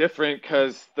look different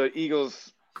because the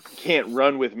Eagles can't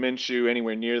run with Minshew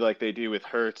anywhere near like they do with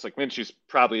Hurts. Like, Minshew's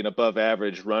probably an above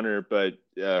average runner, but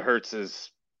Hurts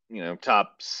is,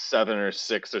 top 7 or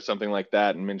 6 or something like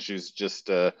that. And Minshew's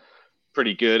just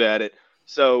pretty good at it.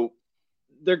 So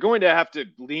they're going to have to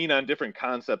lean on different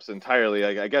concepts entirely.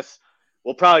 I guess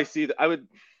we'll probably see I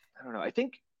don't know. I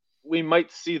think we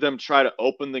might see them try to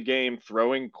open the game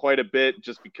throwing quite a bit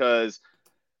just because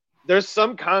there's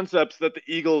some concepts that the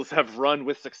Eagles have run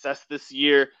with success this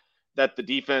year that the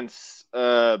defense,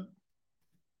 I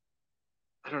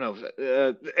don't know.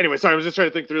 Anyway, sorry, I was just trying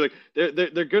to think through. Like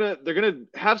they're gonna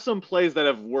have some plays that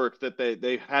have worked that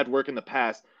they've had work in the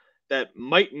past that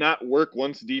might not work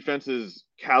once defenses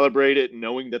calibrate it,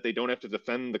 knowing that they don't have to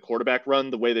defend the quarterback run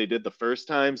the way they did the first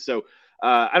time. So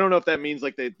I don't know if that means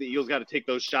like the Eagles got to take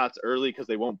those shots early because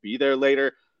they won't be there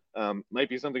later. Might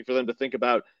be something for them to think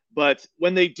about. But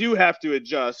when they do have to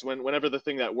adjust, whenever the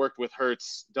thing that worked with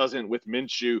Hurts doesn't with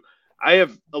Minshew, I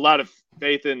have a lot of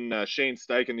faith in Shane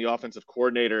Steichen, the offensive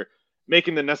coordinator,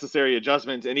 making the necessary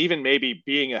adjustments and even maybe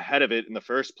being ahead of it in the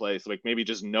first place, like maybe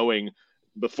just knowing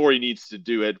before he needs to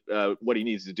do it, what he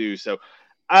needs to do. So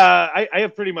I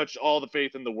have pretty much all the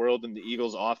faith in the world in the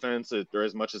Eagles offense, or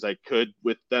as much as I could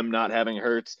with them not having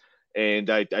Hurts. And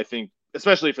I think,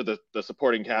 especially for the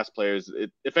supporting cast players,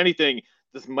 if anything,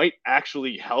 this might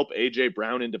actually help A.J.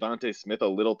 Brown and Devontae Smith a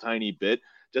little tiny bit,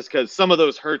 just because some of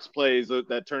those Hurts plays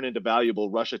that turn into valuable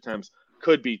rush attempts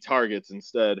could be targets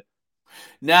instead.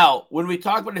 Now, when we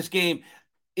talk about this game,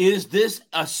 is this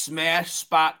a smash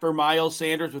spot for Miles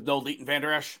Sanders with no Leighton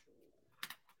Vander Esch?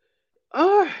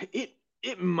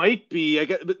 It might be. I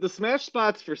guess the smash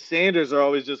spots for Sanders are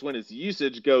always just when his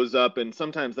usage goes up, and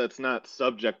sometimes that's not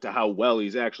subject to how well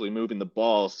he's actually moving the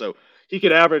ball. So he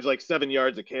could average like 7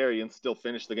 yards a carry and still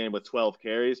finish the game with 12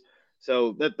 carries.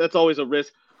 So that's always a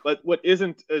risk. But what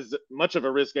isn't as much of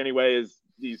a risk anyway is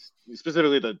these,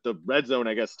 specifically the red zone,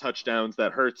 I guess, touchdowns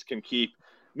that Hurts can keep.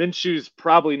 Minshew's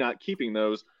probably not keeping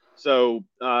those. So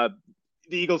the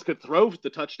Eagles could throw the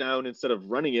touchdown instead of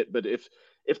running it. But if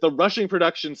the rushing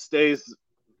production stays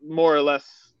more or less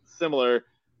similar,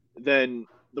 then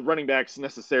the running backs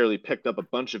necessarily picked up a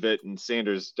bunch of it, and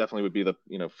Sanders definitely would be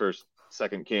the first,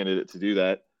 second candidate to do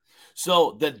that.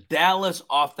 So the Dallas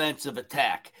offensive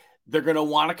attack, they're going to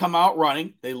want to come out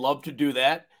running. They love to do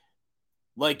that.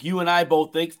 Like you and I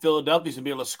both think Philadelphia's going to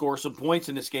be able to score some points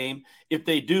in this game. If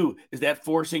they do, is that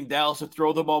forcing Dallas to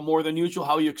throw the ball more than usual?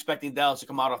 How are you expecting Dallas to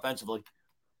come out offensively?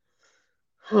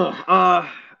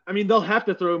 I mean, they'll have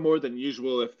to throw more than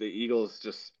usual if the Eagles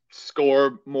just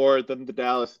score more than the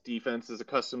Dallas defense is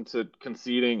accustomed to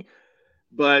conceding.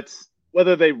 But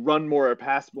whether they run more or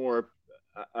pass more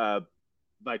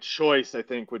by choice, I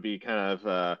think would be kind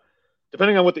of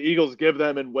depending on what the Eagles give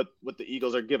them and what the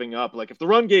Eagles are giving up. Like if the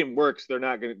run game works,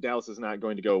 Dallas is not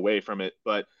going to go away from it.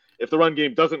 But if the run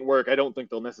game doesn't work, I don't think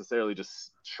they'll necessarily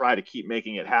just try to keep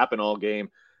making it happen all game.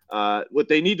 What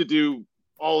they need to do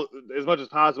as much as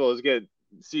possible is get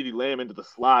CeeDee Lamb into the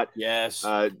slot. Yes.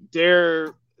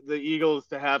 Dare the Eagles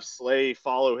to have Slay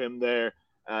follow him there.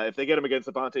 If they get him against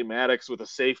Avonte Maddox with a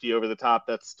safety over the top,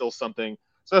 that's still something,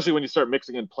 especially when you start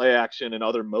mixing in play action and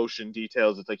other motion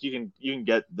details. It's like you can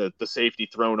get the safety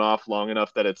thrown off long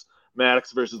enough that it's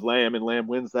Maddox versus Lamb, and Lamb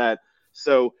wins that.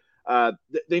 So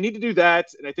they need to do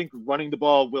that, and I think running the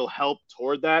ball will help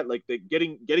toward that. Like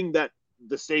getting that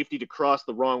the safety to cross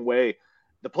the wrong way.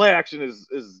 The play action is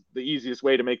the easiest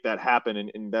way to make that happen,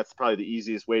 and that's probably the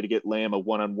easiest way to get Lamb a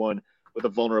one-on-one with a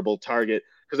vulnerable target.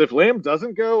 Because if Lamb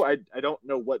doesn't go, I don't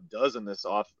know what does in this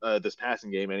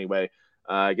passing game anyway.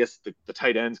 I guess the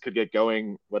tight ends could get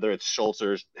going, whether it's Schultz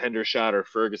or Hendershot or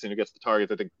Ferguson who gets the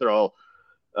targets. I think they're all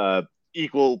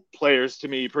equal players to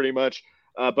me pretty much,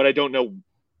 but I don't know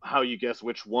how you guess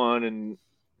which one. And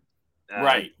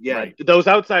right. Those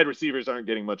outside receivers aren't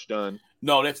getting much done.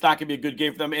 No, that's not going to be a good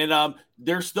game for them. And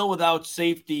they're still without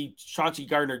safety Chauncey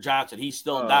Gardner-Johnson. He's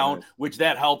still down, nice. Which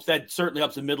that helps. That certainly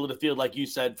helps the middle of the field, like you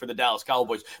said, for the Dallas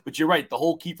Cowboys. But you're right. The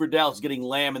whole key for Dallas is getting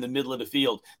Lamb in the middle of the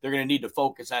field. They're going to need to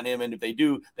focus on him, and if they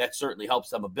do, that certainly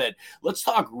helps them a bit. Let's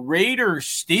talk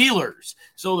Raiders-Steelers.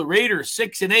 So the Raiders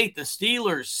 6-8, the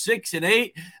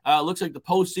Steelers 6-8. Looks like the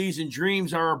postseason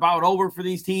dreams are about over for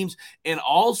these teams. And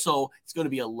also, it's going to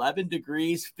be 11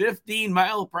 degrees,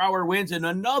 15-mile-per-hour winds, and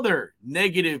another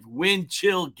negative wind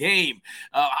chill game.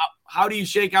 How do you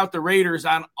shake out the Raiders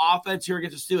on offense here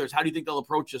against the Steelers? How do you think they'll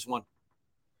approach this one?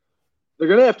 They're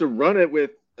going to have to run it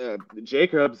with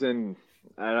Jacobs, and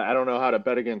I don't know how to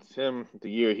bet against him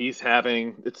the year he's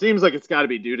having. It seems like it's got to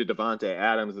be due to Davante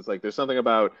Adams. It's like there's something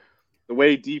about the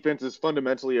way defenses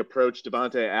fundamentally approach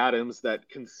Davante Adams that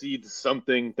concedes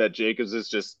something that Jacobs is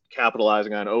just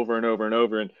capitalizing on over and over and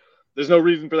over. And there's no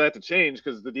reason for that to change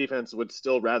because the defense would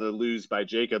still rather lose by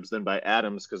Jacobs than by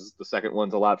Adams because the second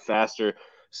one's a lot faster.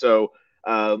 So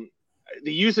the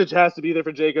usage has to be there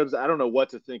for Jacobs. I don't know what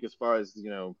to think as far as,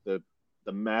 the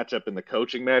matchup and the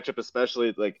coaching matchup,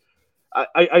 especially. Like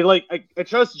I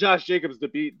trust Josh Jacobs to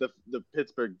beat the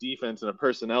Pittsburgh defense in a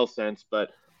personnel sense, but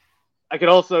I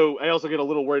also get a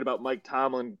little worried about Mike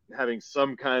Tomlin having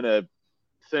some kind of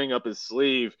thing up his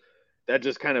sleeve that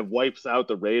just kind of wipes out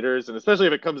the Raiders. And especially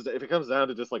if it comes down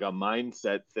to just like a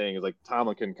mindset thing, it's like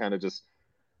Tomlin can kind of just,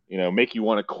 make you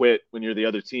want to quit when you're the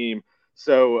other team.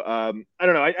 So I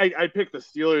don't know. I picked the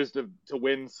Steelers to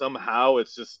win somehow.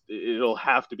 It's just, it'll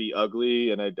have to be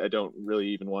ugly. And I don't really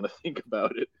even want to think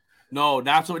about it. No,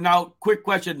 not so. Now, quick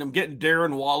question. I'm getting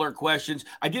Darren Waller questions.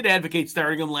 I did advocate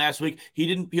starting him last week. He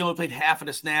only played half of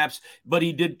the snaps, but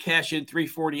he did cash in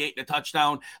 348 and a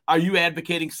touchdown. Are you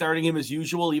advocating starting him as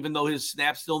usual, even though his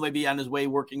snaps still may be on his way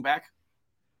working back?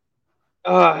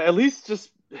 At least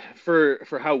just for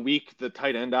how weak the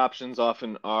tight end options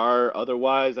often are.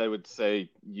 Otherwise, I would say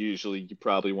usually you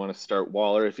probably want to start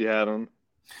Waller if you have him.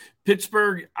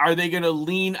 Pittsburgh, are they going to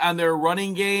lean on their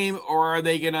running game, or are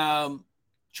they going to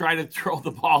try to throw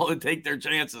the ball and take their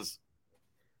chances?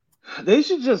 They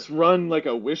should just run like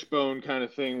a wishbone kind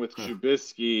of thing with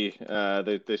Trubisky.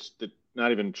 They should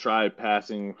not even try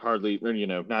passing hardly,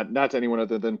 not to anyone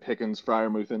other than Pickens,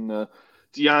 Freiermuth, and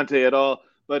Deontay at all.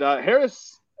 But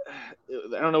Harris,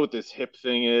 I don't know what this hip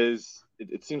thing is.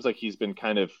 It seems like he's been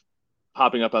kind of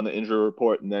popping up on the injury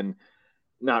report and then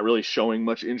not really showing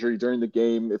much injury during the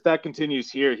game. If that continues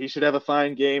here, he should have a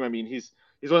fine game. I mean, he's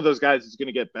one of those guys who's going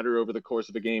to get better over the course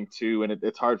of a game too, and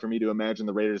it's hard for me to imagine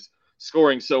the Raiders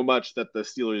scoring so much that the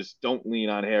Steelers don't lean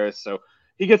on Harris. So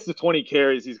he gets to 20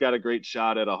 carries. He's got a great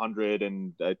shot at 100,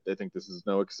 and I think this is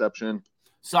no exception.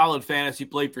 Solid fantasy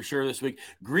play for sure this week.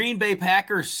 Green Bay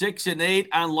Packers 6-8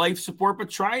 on life support, but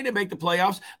trying to make the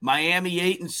playoffs. Miami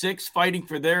 8-6, fighting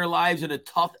for their lives in a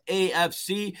tough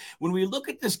AFC. When we look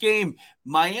at this game,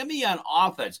 Miami on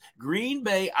offense, Green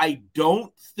Bay, I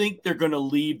don't think they're going to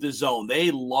leave the zone. They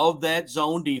love that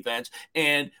zone defense,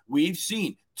 and we've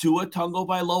seen Tua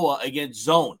Tagovailoa against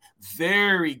zone.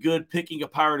 Very good picking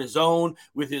apart a zone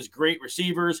with his great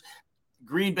receivers.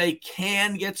 Green Bay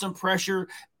can get some pressure.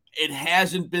 It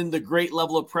hasn't been the great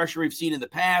level of pressure we've seen in the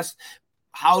past.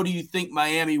 How do you think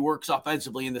Miami works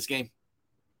offensively in this game?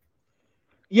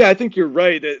 Yeah, I think you're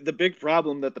right. The big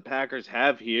problem that the Packers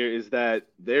have here is that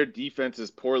their defense is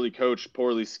poorly coached,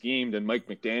 poorly schemed, and Mike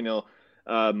McDaniel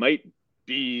might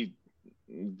be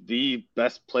the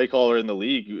best play caller in the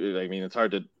league. I mean, it's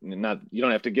hard to you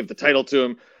don't have to give the title to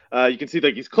him. You can see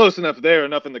like he's close enough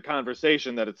in the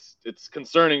conversation that it's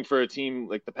concerning for a team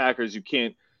like the Packers. You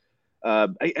can't. I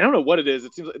don't know what it is.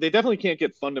 It seems like they definitely can't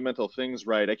get fundamental things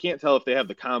right. I can't tell if they have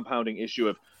the compounding issue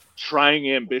of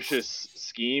trying ambitious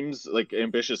schemes, like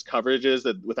ambitious coverages,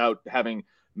 that without having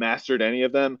mastered any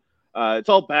of them. It's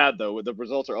all bad though. The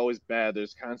results are always bad.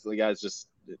 There's constantly guys just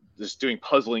doing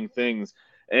puzzling things,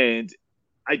 and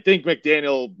I think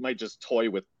McDaniel might just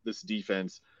toy with this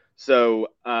defense. So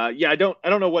I don't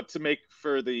know what to make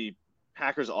for the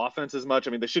Packers offense as much.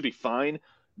 I mean, they should be fine,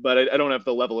 but I don't have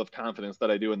the level of confidence that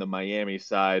I do in the Miami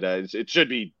side. It should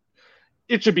be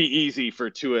it should be easy for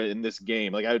Tua in this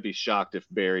game. Like, I would be shocked if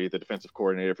Barry, the defensive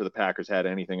coordinator for the Packers, had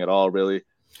anything at all, really.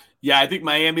 Yeah, I think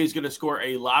Miami is going to score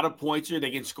a lot of points here.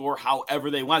 They can score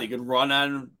however they want. They can run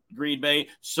on Green Bay,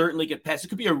 certainly can pass. It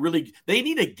could be they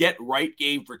need a get-right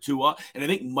game for Tua, and I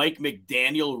think Mike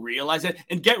McDaniel realized that.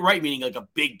 And get-right meaning like a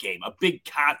big game, a big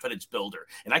confidence builder.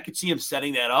 And I could see him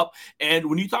setting that up. And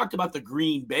when you talked about the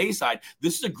Green Bay side,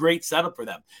 this is a great setup for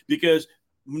them because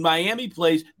Miami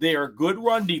plays, they are good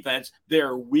run defense.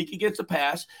 They're weak against the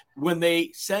pass. When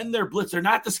they send their blitz, they're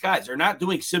not disguised. They're not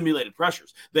doing simulated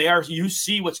pressures. You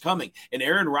see what's coming. And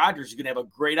Aaron Rodgers is going to have a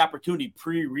great opportunity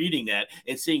pre-reading that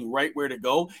and seeing right where to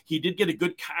go. He did get a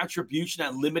good contribution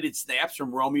on limited snaps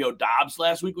from Romeo Doubs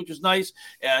last week, which was nice.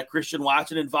 Christian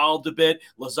Watson involved a bit.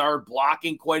 Lazard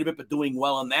blocking quite a bit, but doing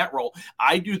well in that role.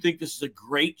 I do think this is a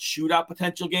great shootout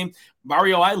potential game.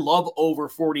 Mario, I love over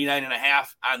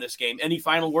 49.5 on this game. Any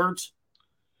final words?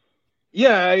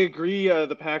 Yeah, I agree.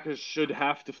 The Packers should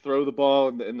have to throw the ball,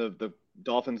 and the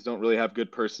Dolphins don't really have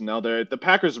good personnel there. The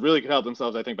Packers really could help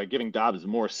themselves, I think, by giving Dobbs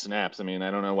more snaps. I mean,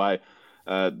 I don't know why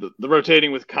the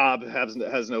rotating with Cobb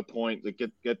has no point.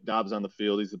 Get Dobbs on the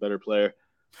field. He's a better player.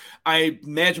 I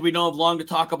imagine we don't have long to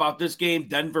talk about this game.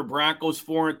 Denver Broncos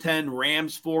 4-10,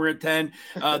 Rams 4-10.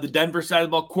 The Denver side of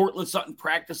the ball, Courtland Sutton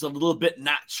practiced a little bit,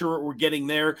 not sure what we're getting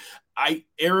there.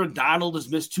 Aaron Donald has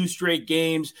missed 2 straight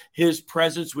games. His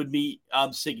presence would be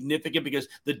significant because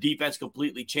the defense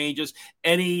completely changes.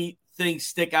 Anything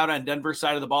stick out on Denver's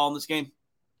side of the ball in this game?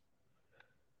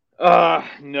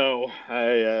 No,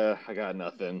 I got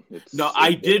nothing.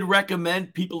 I did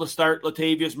recommend people to start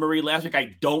Latavius Murray last week.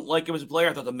 I don't like him as a player.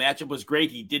 I thought the matchup was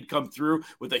great. He did come through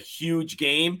with a huge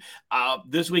game.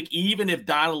 This week, even if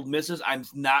Donald misses, I'm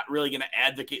not really going to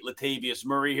advocate Latavius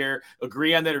Murray here.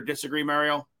 Agree on that or disagree,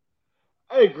 Mario?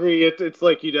 I agree. It's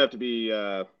like you'd have to be,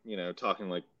 talking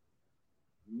like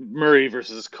Murray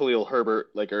versus Khalil Herbert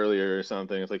like earlier or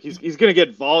something. It's like he's going to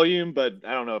get volume, but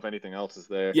I don't know if anything else is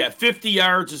there. Yeah, 50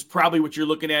 yards is probably what you're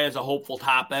looking at as a hopeful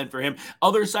top end for him.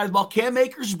 Other side of the ball, Cam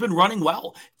Akers has been running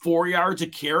well. 4 yards a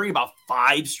carry, about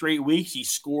 5 straight weeks. He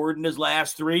scored in his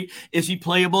last 3. Is he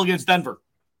playable against Denver?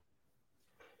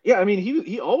 Yeah, I mean,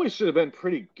 he always should have been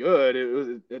pretty good.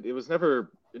 It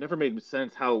never made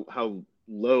sense how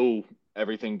low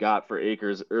everything got for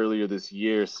Akers earlier this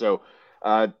year. So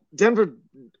Denver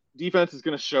defense is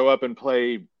going to show up and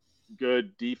play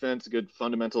good defense, good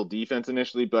fundamental defense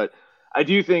initially, but I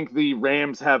do think the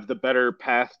Rams have the better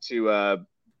path to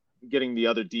getting the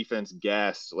other defense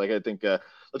gassed. Like, I think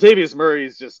Latavius Murray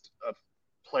is just a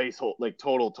placeholder, like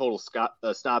total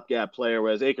stopgap player,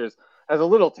 whereas Akers has a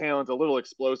little talent, a little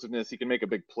explosiveness. He can make a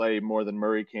big play more than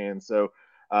Murray can. So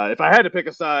if I had to pick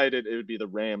a side, it would be the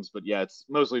Rams. But yeah, it's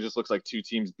mostly just looks like 2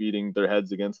 teams beating their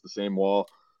heads against the same wall.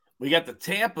 We got the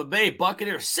Tampa Bay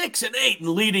Buccaneers 6-8 and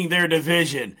leading their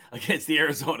division against the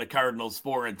Arizona Cardinals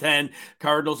 4-10.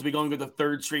 Cardinals will be going with the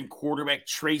 3rd-string quarterback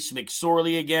Trace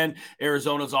McSorley again.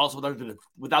 Arizona's also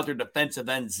without their defensive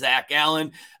end Zach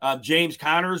Allen. James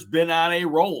Conner's been on a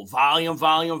roll, volume,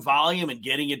 and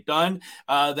getting it done.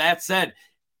 That said,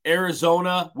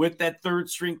 Arizona with that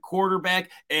 3rd-string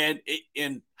quarterback, and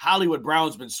Hollywood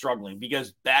Brown's been struggling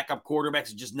because backup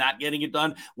quarterbacks are just not getting it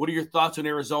done. What are your thoughts on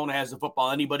Arizona as the football?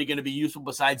 Anybody going to be useful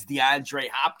besides DeAndre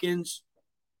Hopkins?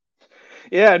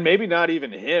 Yeah, and maybe not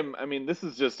even him. I mean, this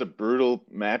is just a brutal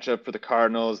matchup for the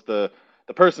Cardinals. The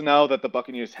personnel that the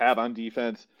Buccaneers have on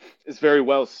defense is very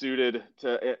well suited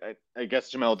to, I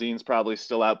guess Jamel Dean's probably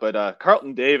still out, but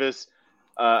Carlton Davis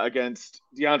against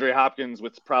DeAndre Hopkins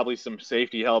with probably some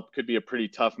safety help could be a pretty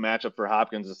tough matchup for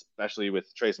Hopkins, especially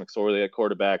with Trace McSorley at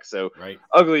quarterback. So right.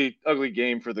 Ugly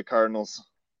game for the Cardinals.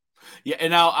 Yeah, and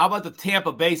now how about the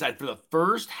Tampa Bay side? For the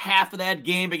first half of that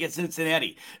game against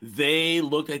Cincinnati, they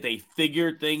looked like they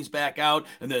figured things back out,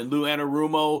 and then Lou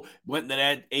Anarumo went into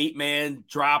that 8-man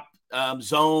drop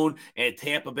zone, and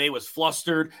Tampa Bay was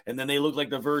flustered, and then they looked like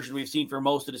the version we've seen for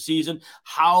most of the season.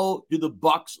 How do the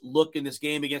Bucs look in this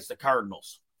game against the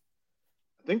Cardinals?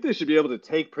 I think they should be able to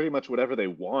take pretty much whatever they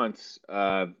want.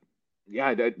 The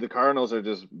Cardinals are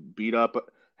just beat up,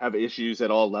 have issues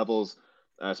at all levels,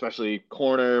 especially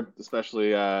corner,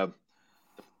 especially the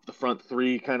front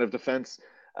 3 kind of defense.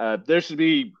 There should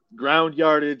be ground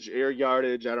yardage, air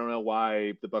yardage. I don't know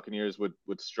why the Buccaneers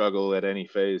would struggle at any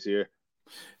phase here.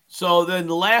 So then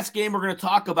the last game we're going to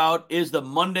talk about is the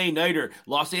Monday Nighter.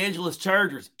 Los Angeles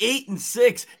Chargers,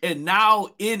 8-6, and now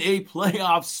in a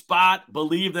playoff spot,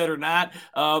 believe that or not.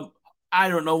 I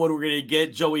don't know when we're going to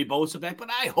get Joey Bosa back, but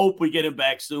I hope we get him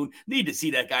back soon. Need to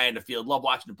see that guy in the field. Love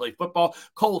watching him play football.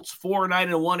 Colts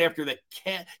 4-9-1 after the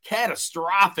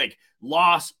catastrophic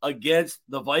loss against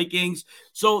the Vikings.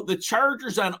 So the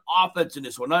Chargers on offense in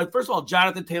this one. Now, first of all,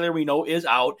 Jonathan Taylor, we know, is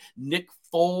out. Nick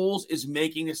Foles is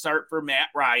making a start for Matt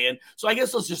Ryan. So I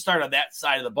guess let's just start on that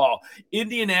side of the ball.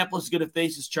 Indianapolis is going to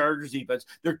face this Chargers defense.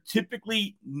 They're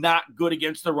typically not good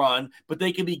against the run, but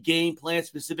they can be game plan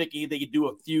specific and they can do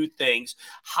a few things.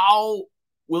 How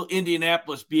will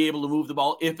Indianapolis be able to move the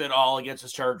ball, if at all, against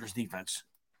this Chargers defense?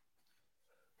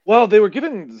 Well, they were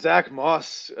giving Zach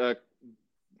Moss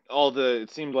it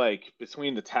seemed like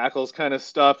between the tackles kind of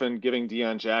stuff and giving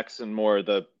Deion Jackson more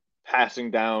the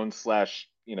passing down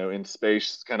 / in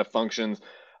space kind of functions.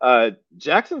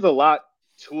 Jackson's a lot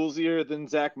toolsier than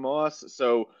Zach Moss,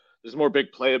 so there's more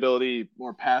big playability,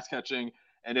 more pass catching,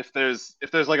 and if there's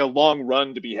like a long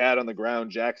run to be had on the ground,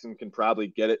 Jackson can probably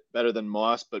get it better than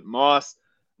Moss, but Moss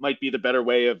might be the better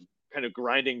way of kind of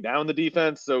grinding down the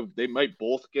defense, so they might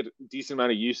both get a decent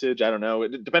amount of usage. I don't know.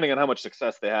 Depending on how much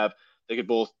success they have, they could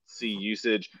both see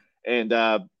usage. And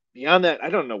beyond that, I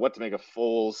don't know what to make of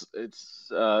Foles.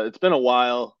 It's been a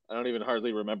while. I don't even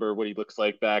hardly remember what he looks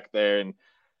like back there. And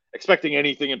expecting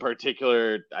anything in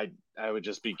particular, I would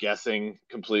just be guessing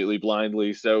completely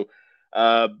blindly. So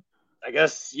I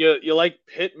guess you like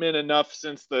Pittman enough,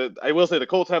 since I will say the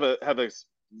Colts have a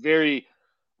very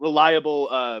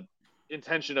reliable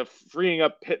intention of freeing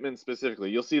up Pittman specifically.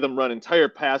 You'll see them run entire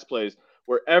pass plays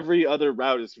where every other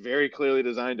route is very clearly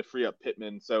designed to free up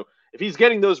Pittman. So if he's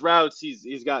getting those routes,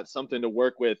 he's got something to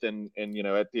work with, and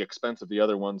at the expense of the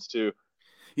other ones too.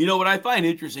 What I find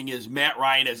interesting is Matt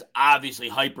Ryan is obviously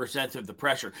hypersensitive to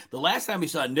pressure. The last time we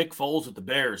saw Nick Foles with the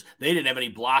Bears, they didn't have any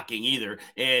blocking either,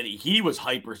 and he was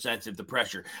hypersensitive to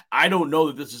pressure. I don't know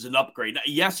that this is an upgrade. Now,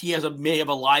 yes, he may have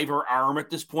a liver arm at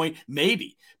this point,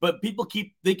 maybe, but people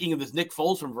keep thinking of this Nick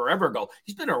Foles from forever ago.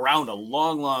 He's been around a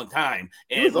long, long time.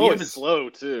 And he was always slow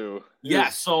too.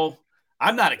 So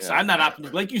I'm not excited. I'm not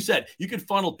optimistic. Like you said, you could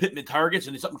funnel Pittman targets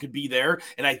and something could be there.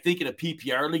 And I think in a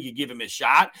PPR league, you give him a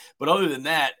shot. But other than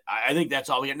that, I think that's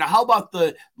all we got. Now, how about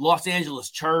the Los Angeles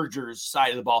Chargers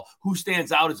side of the ball? Who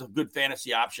stands out as a good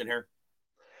fantasy option here?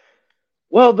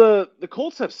 Well, the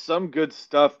Colts have some good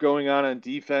stuff going on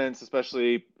defense,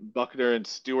 especially Buckner and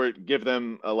Stewart give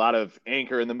them a lot of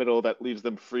anchor in the middle that leaves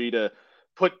them free to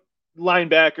put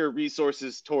linebacker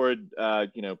resources toward,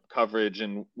 coverage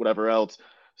and whatever else.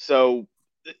 So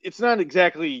it's not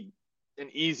exactly an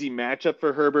easy matchup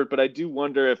for Herbert, but I do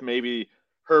wonder if maybe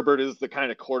Herbert is the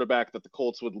kind of quarterback that the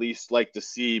Colts would least like to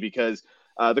see, because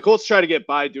the Colts try to get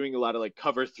by doing a lot of like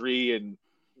cover 3 and,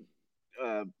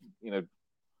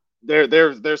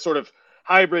 their sort of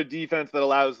hybrid defense that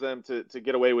allows them to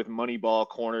get away with money ball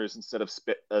corners instead of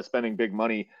spending big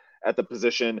money at the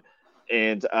position.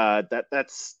 And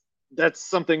that's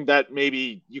something that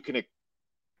maybe you can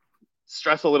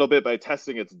stress a little bit by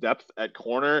testing its depth at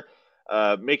corner,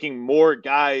 making more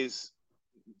guys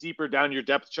deeper down your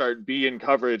depth chart be in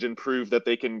coverage and prove that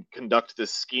they can conduct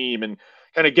this scheme and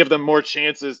kind of give them more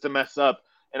chances to mess up.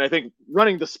 And I think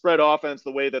running the spread offense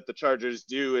the way that the Chargers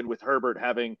do, and with Herbert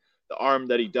having the arm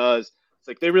that he does, it's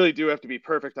like they really do have to be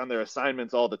perfect on their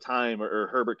assignments all the time, or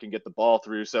Herbert can get the ball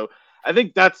through. So I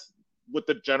think that's what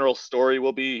the general story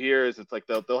will be here, is it's like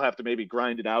they'll have to maybe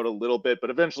grind it out a little bit, but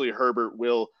eventually Herbert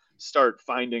will start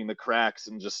finding the cracks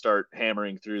and just start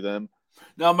hammering through them.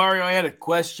 Now, Mario, I had a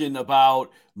question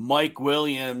about Mike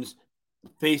Williams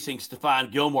facing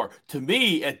Stephon Gilmore. To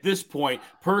me, at this point,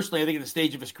 personally, I think at the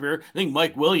stage of his career, I think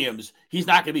Mike Williams, he's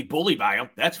not going to be bullied by him.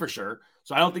 That's for sure.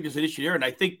 So I don't think there's an issue there. And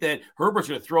I think that Herbert's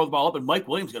going to throw the ball up and Mike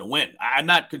Williams is going to win. I'm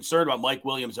not concerned about Mike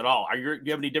Williams at all. Do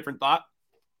you have any different thought?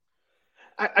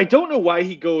 I don't know why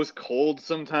he goes cold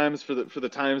sometimes for the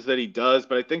times that he does,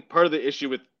 but I think part of the issue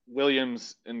with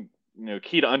Williams, and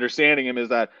key to understanding him, is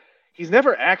that he's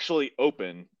never actually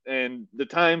open, and the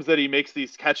times that he makes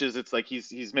these catches, it's like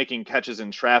he's making catches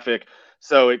in traffic.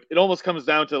 So it almost comes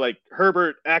down to like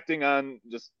Herbert acting on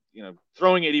just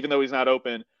throwing it even though he's not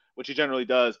open, which he generally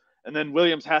does, and then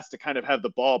Williams has to kind of have the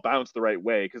ball bounce the right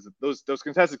way, because those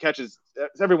contested catches,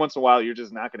 every once in a while you're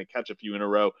just not going to catch a few in a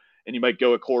row, and you might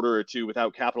go a quarter or two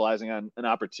without capitalizing on an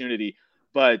opportunity.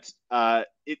 But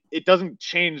it doesn't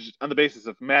change on the basis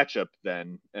of matchup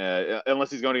then, unless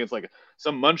he's going against like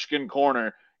some munchkin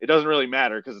corner. It doesn't really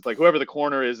matter, because it's like whoever the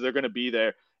corner is, they're going to be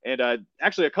there. And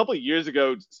actually, a couple of years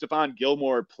ago, Stephon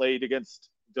Gilmore played against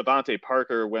Devontae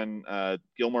Parker when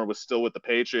Gilmore was still with the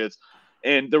Patriots.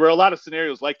 And there were a lot of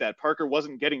scenarios like that. Parker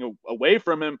wasn't getting away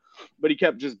from him, but he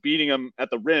kept just beating him at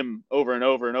the rim over and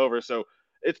over and over. So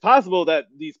it's possible that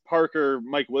these Parker,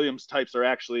 Mike Williams types are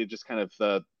actually just kind of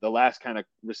the last kind of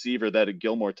receiver that a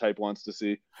Gilmore type wants to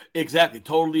see. Exactly.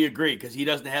 Totally agree, because he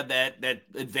doesn't have that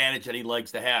advantage that he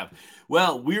likes to have.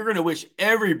 Well, we're going to wish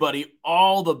everybody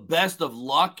all the best of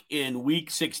luck in Week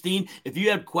 16. If you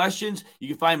have questions, you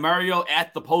can find Mario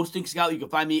at The Posting Scout. You can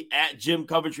find me at Jim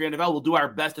Coventry NFL. We'll do our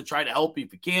best to try to help you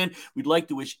if we can. We'd like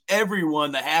to wish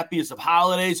everyone the happiest of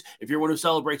holidays. If you're one who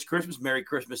celebrates Christmas, Merry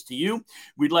Christmas to you.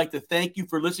 We'd like to thank you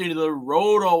for listening to the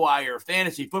RotoWire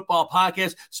Fantasy Football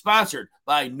Podcast, sponsored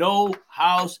by No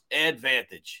House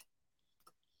Advantage.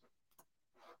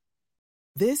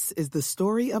 This is the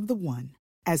story of the one.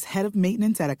 As head of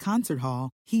maintenance at a concert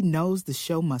hall, he knows the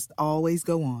show must always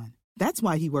go on. That's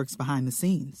why he works behind the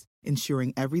scenes,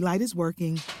 ensuring every light is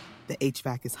working, the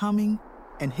HVAC is humming,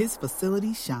 and his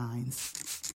facility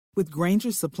shines. With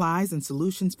Grainger's supplies and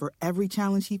solutions for every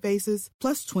challenge he faces,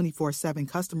 plus 24/7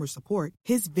 customer support,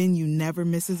 his venue never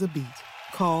misses a beat.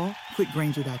 Call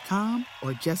quickgrainger.com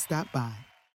or just stop by.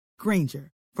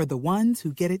 Grainger, for the ones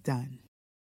who get it done.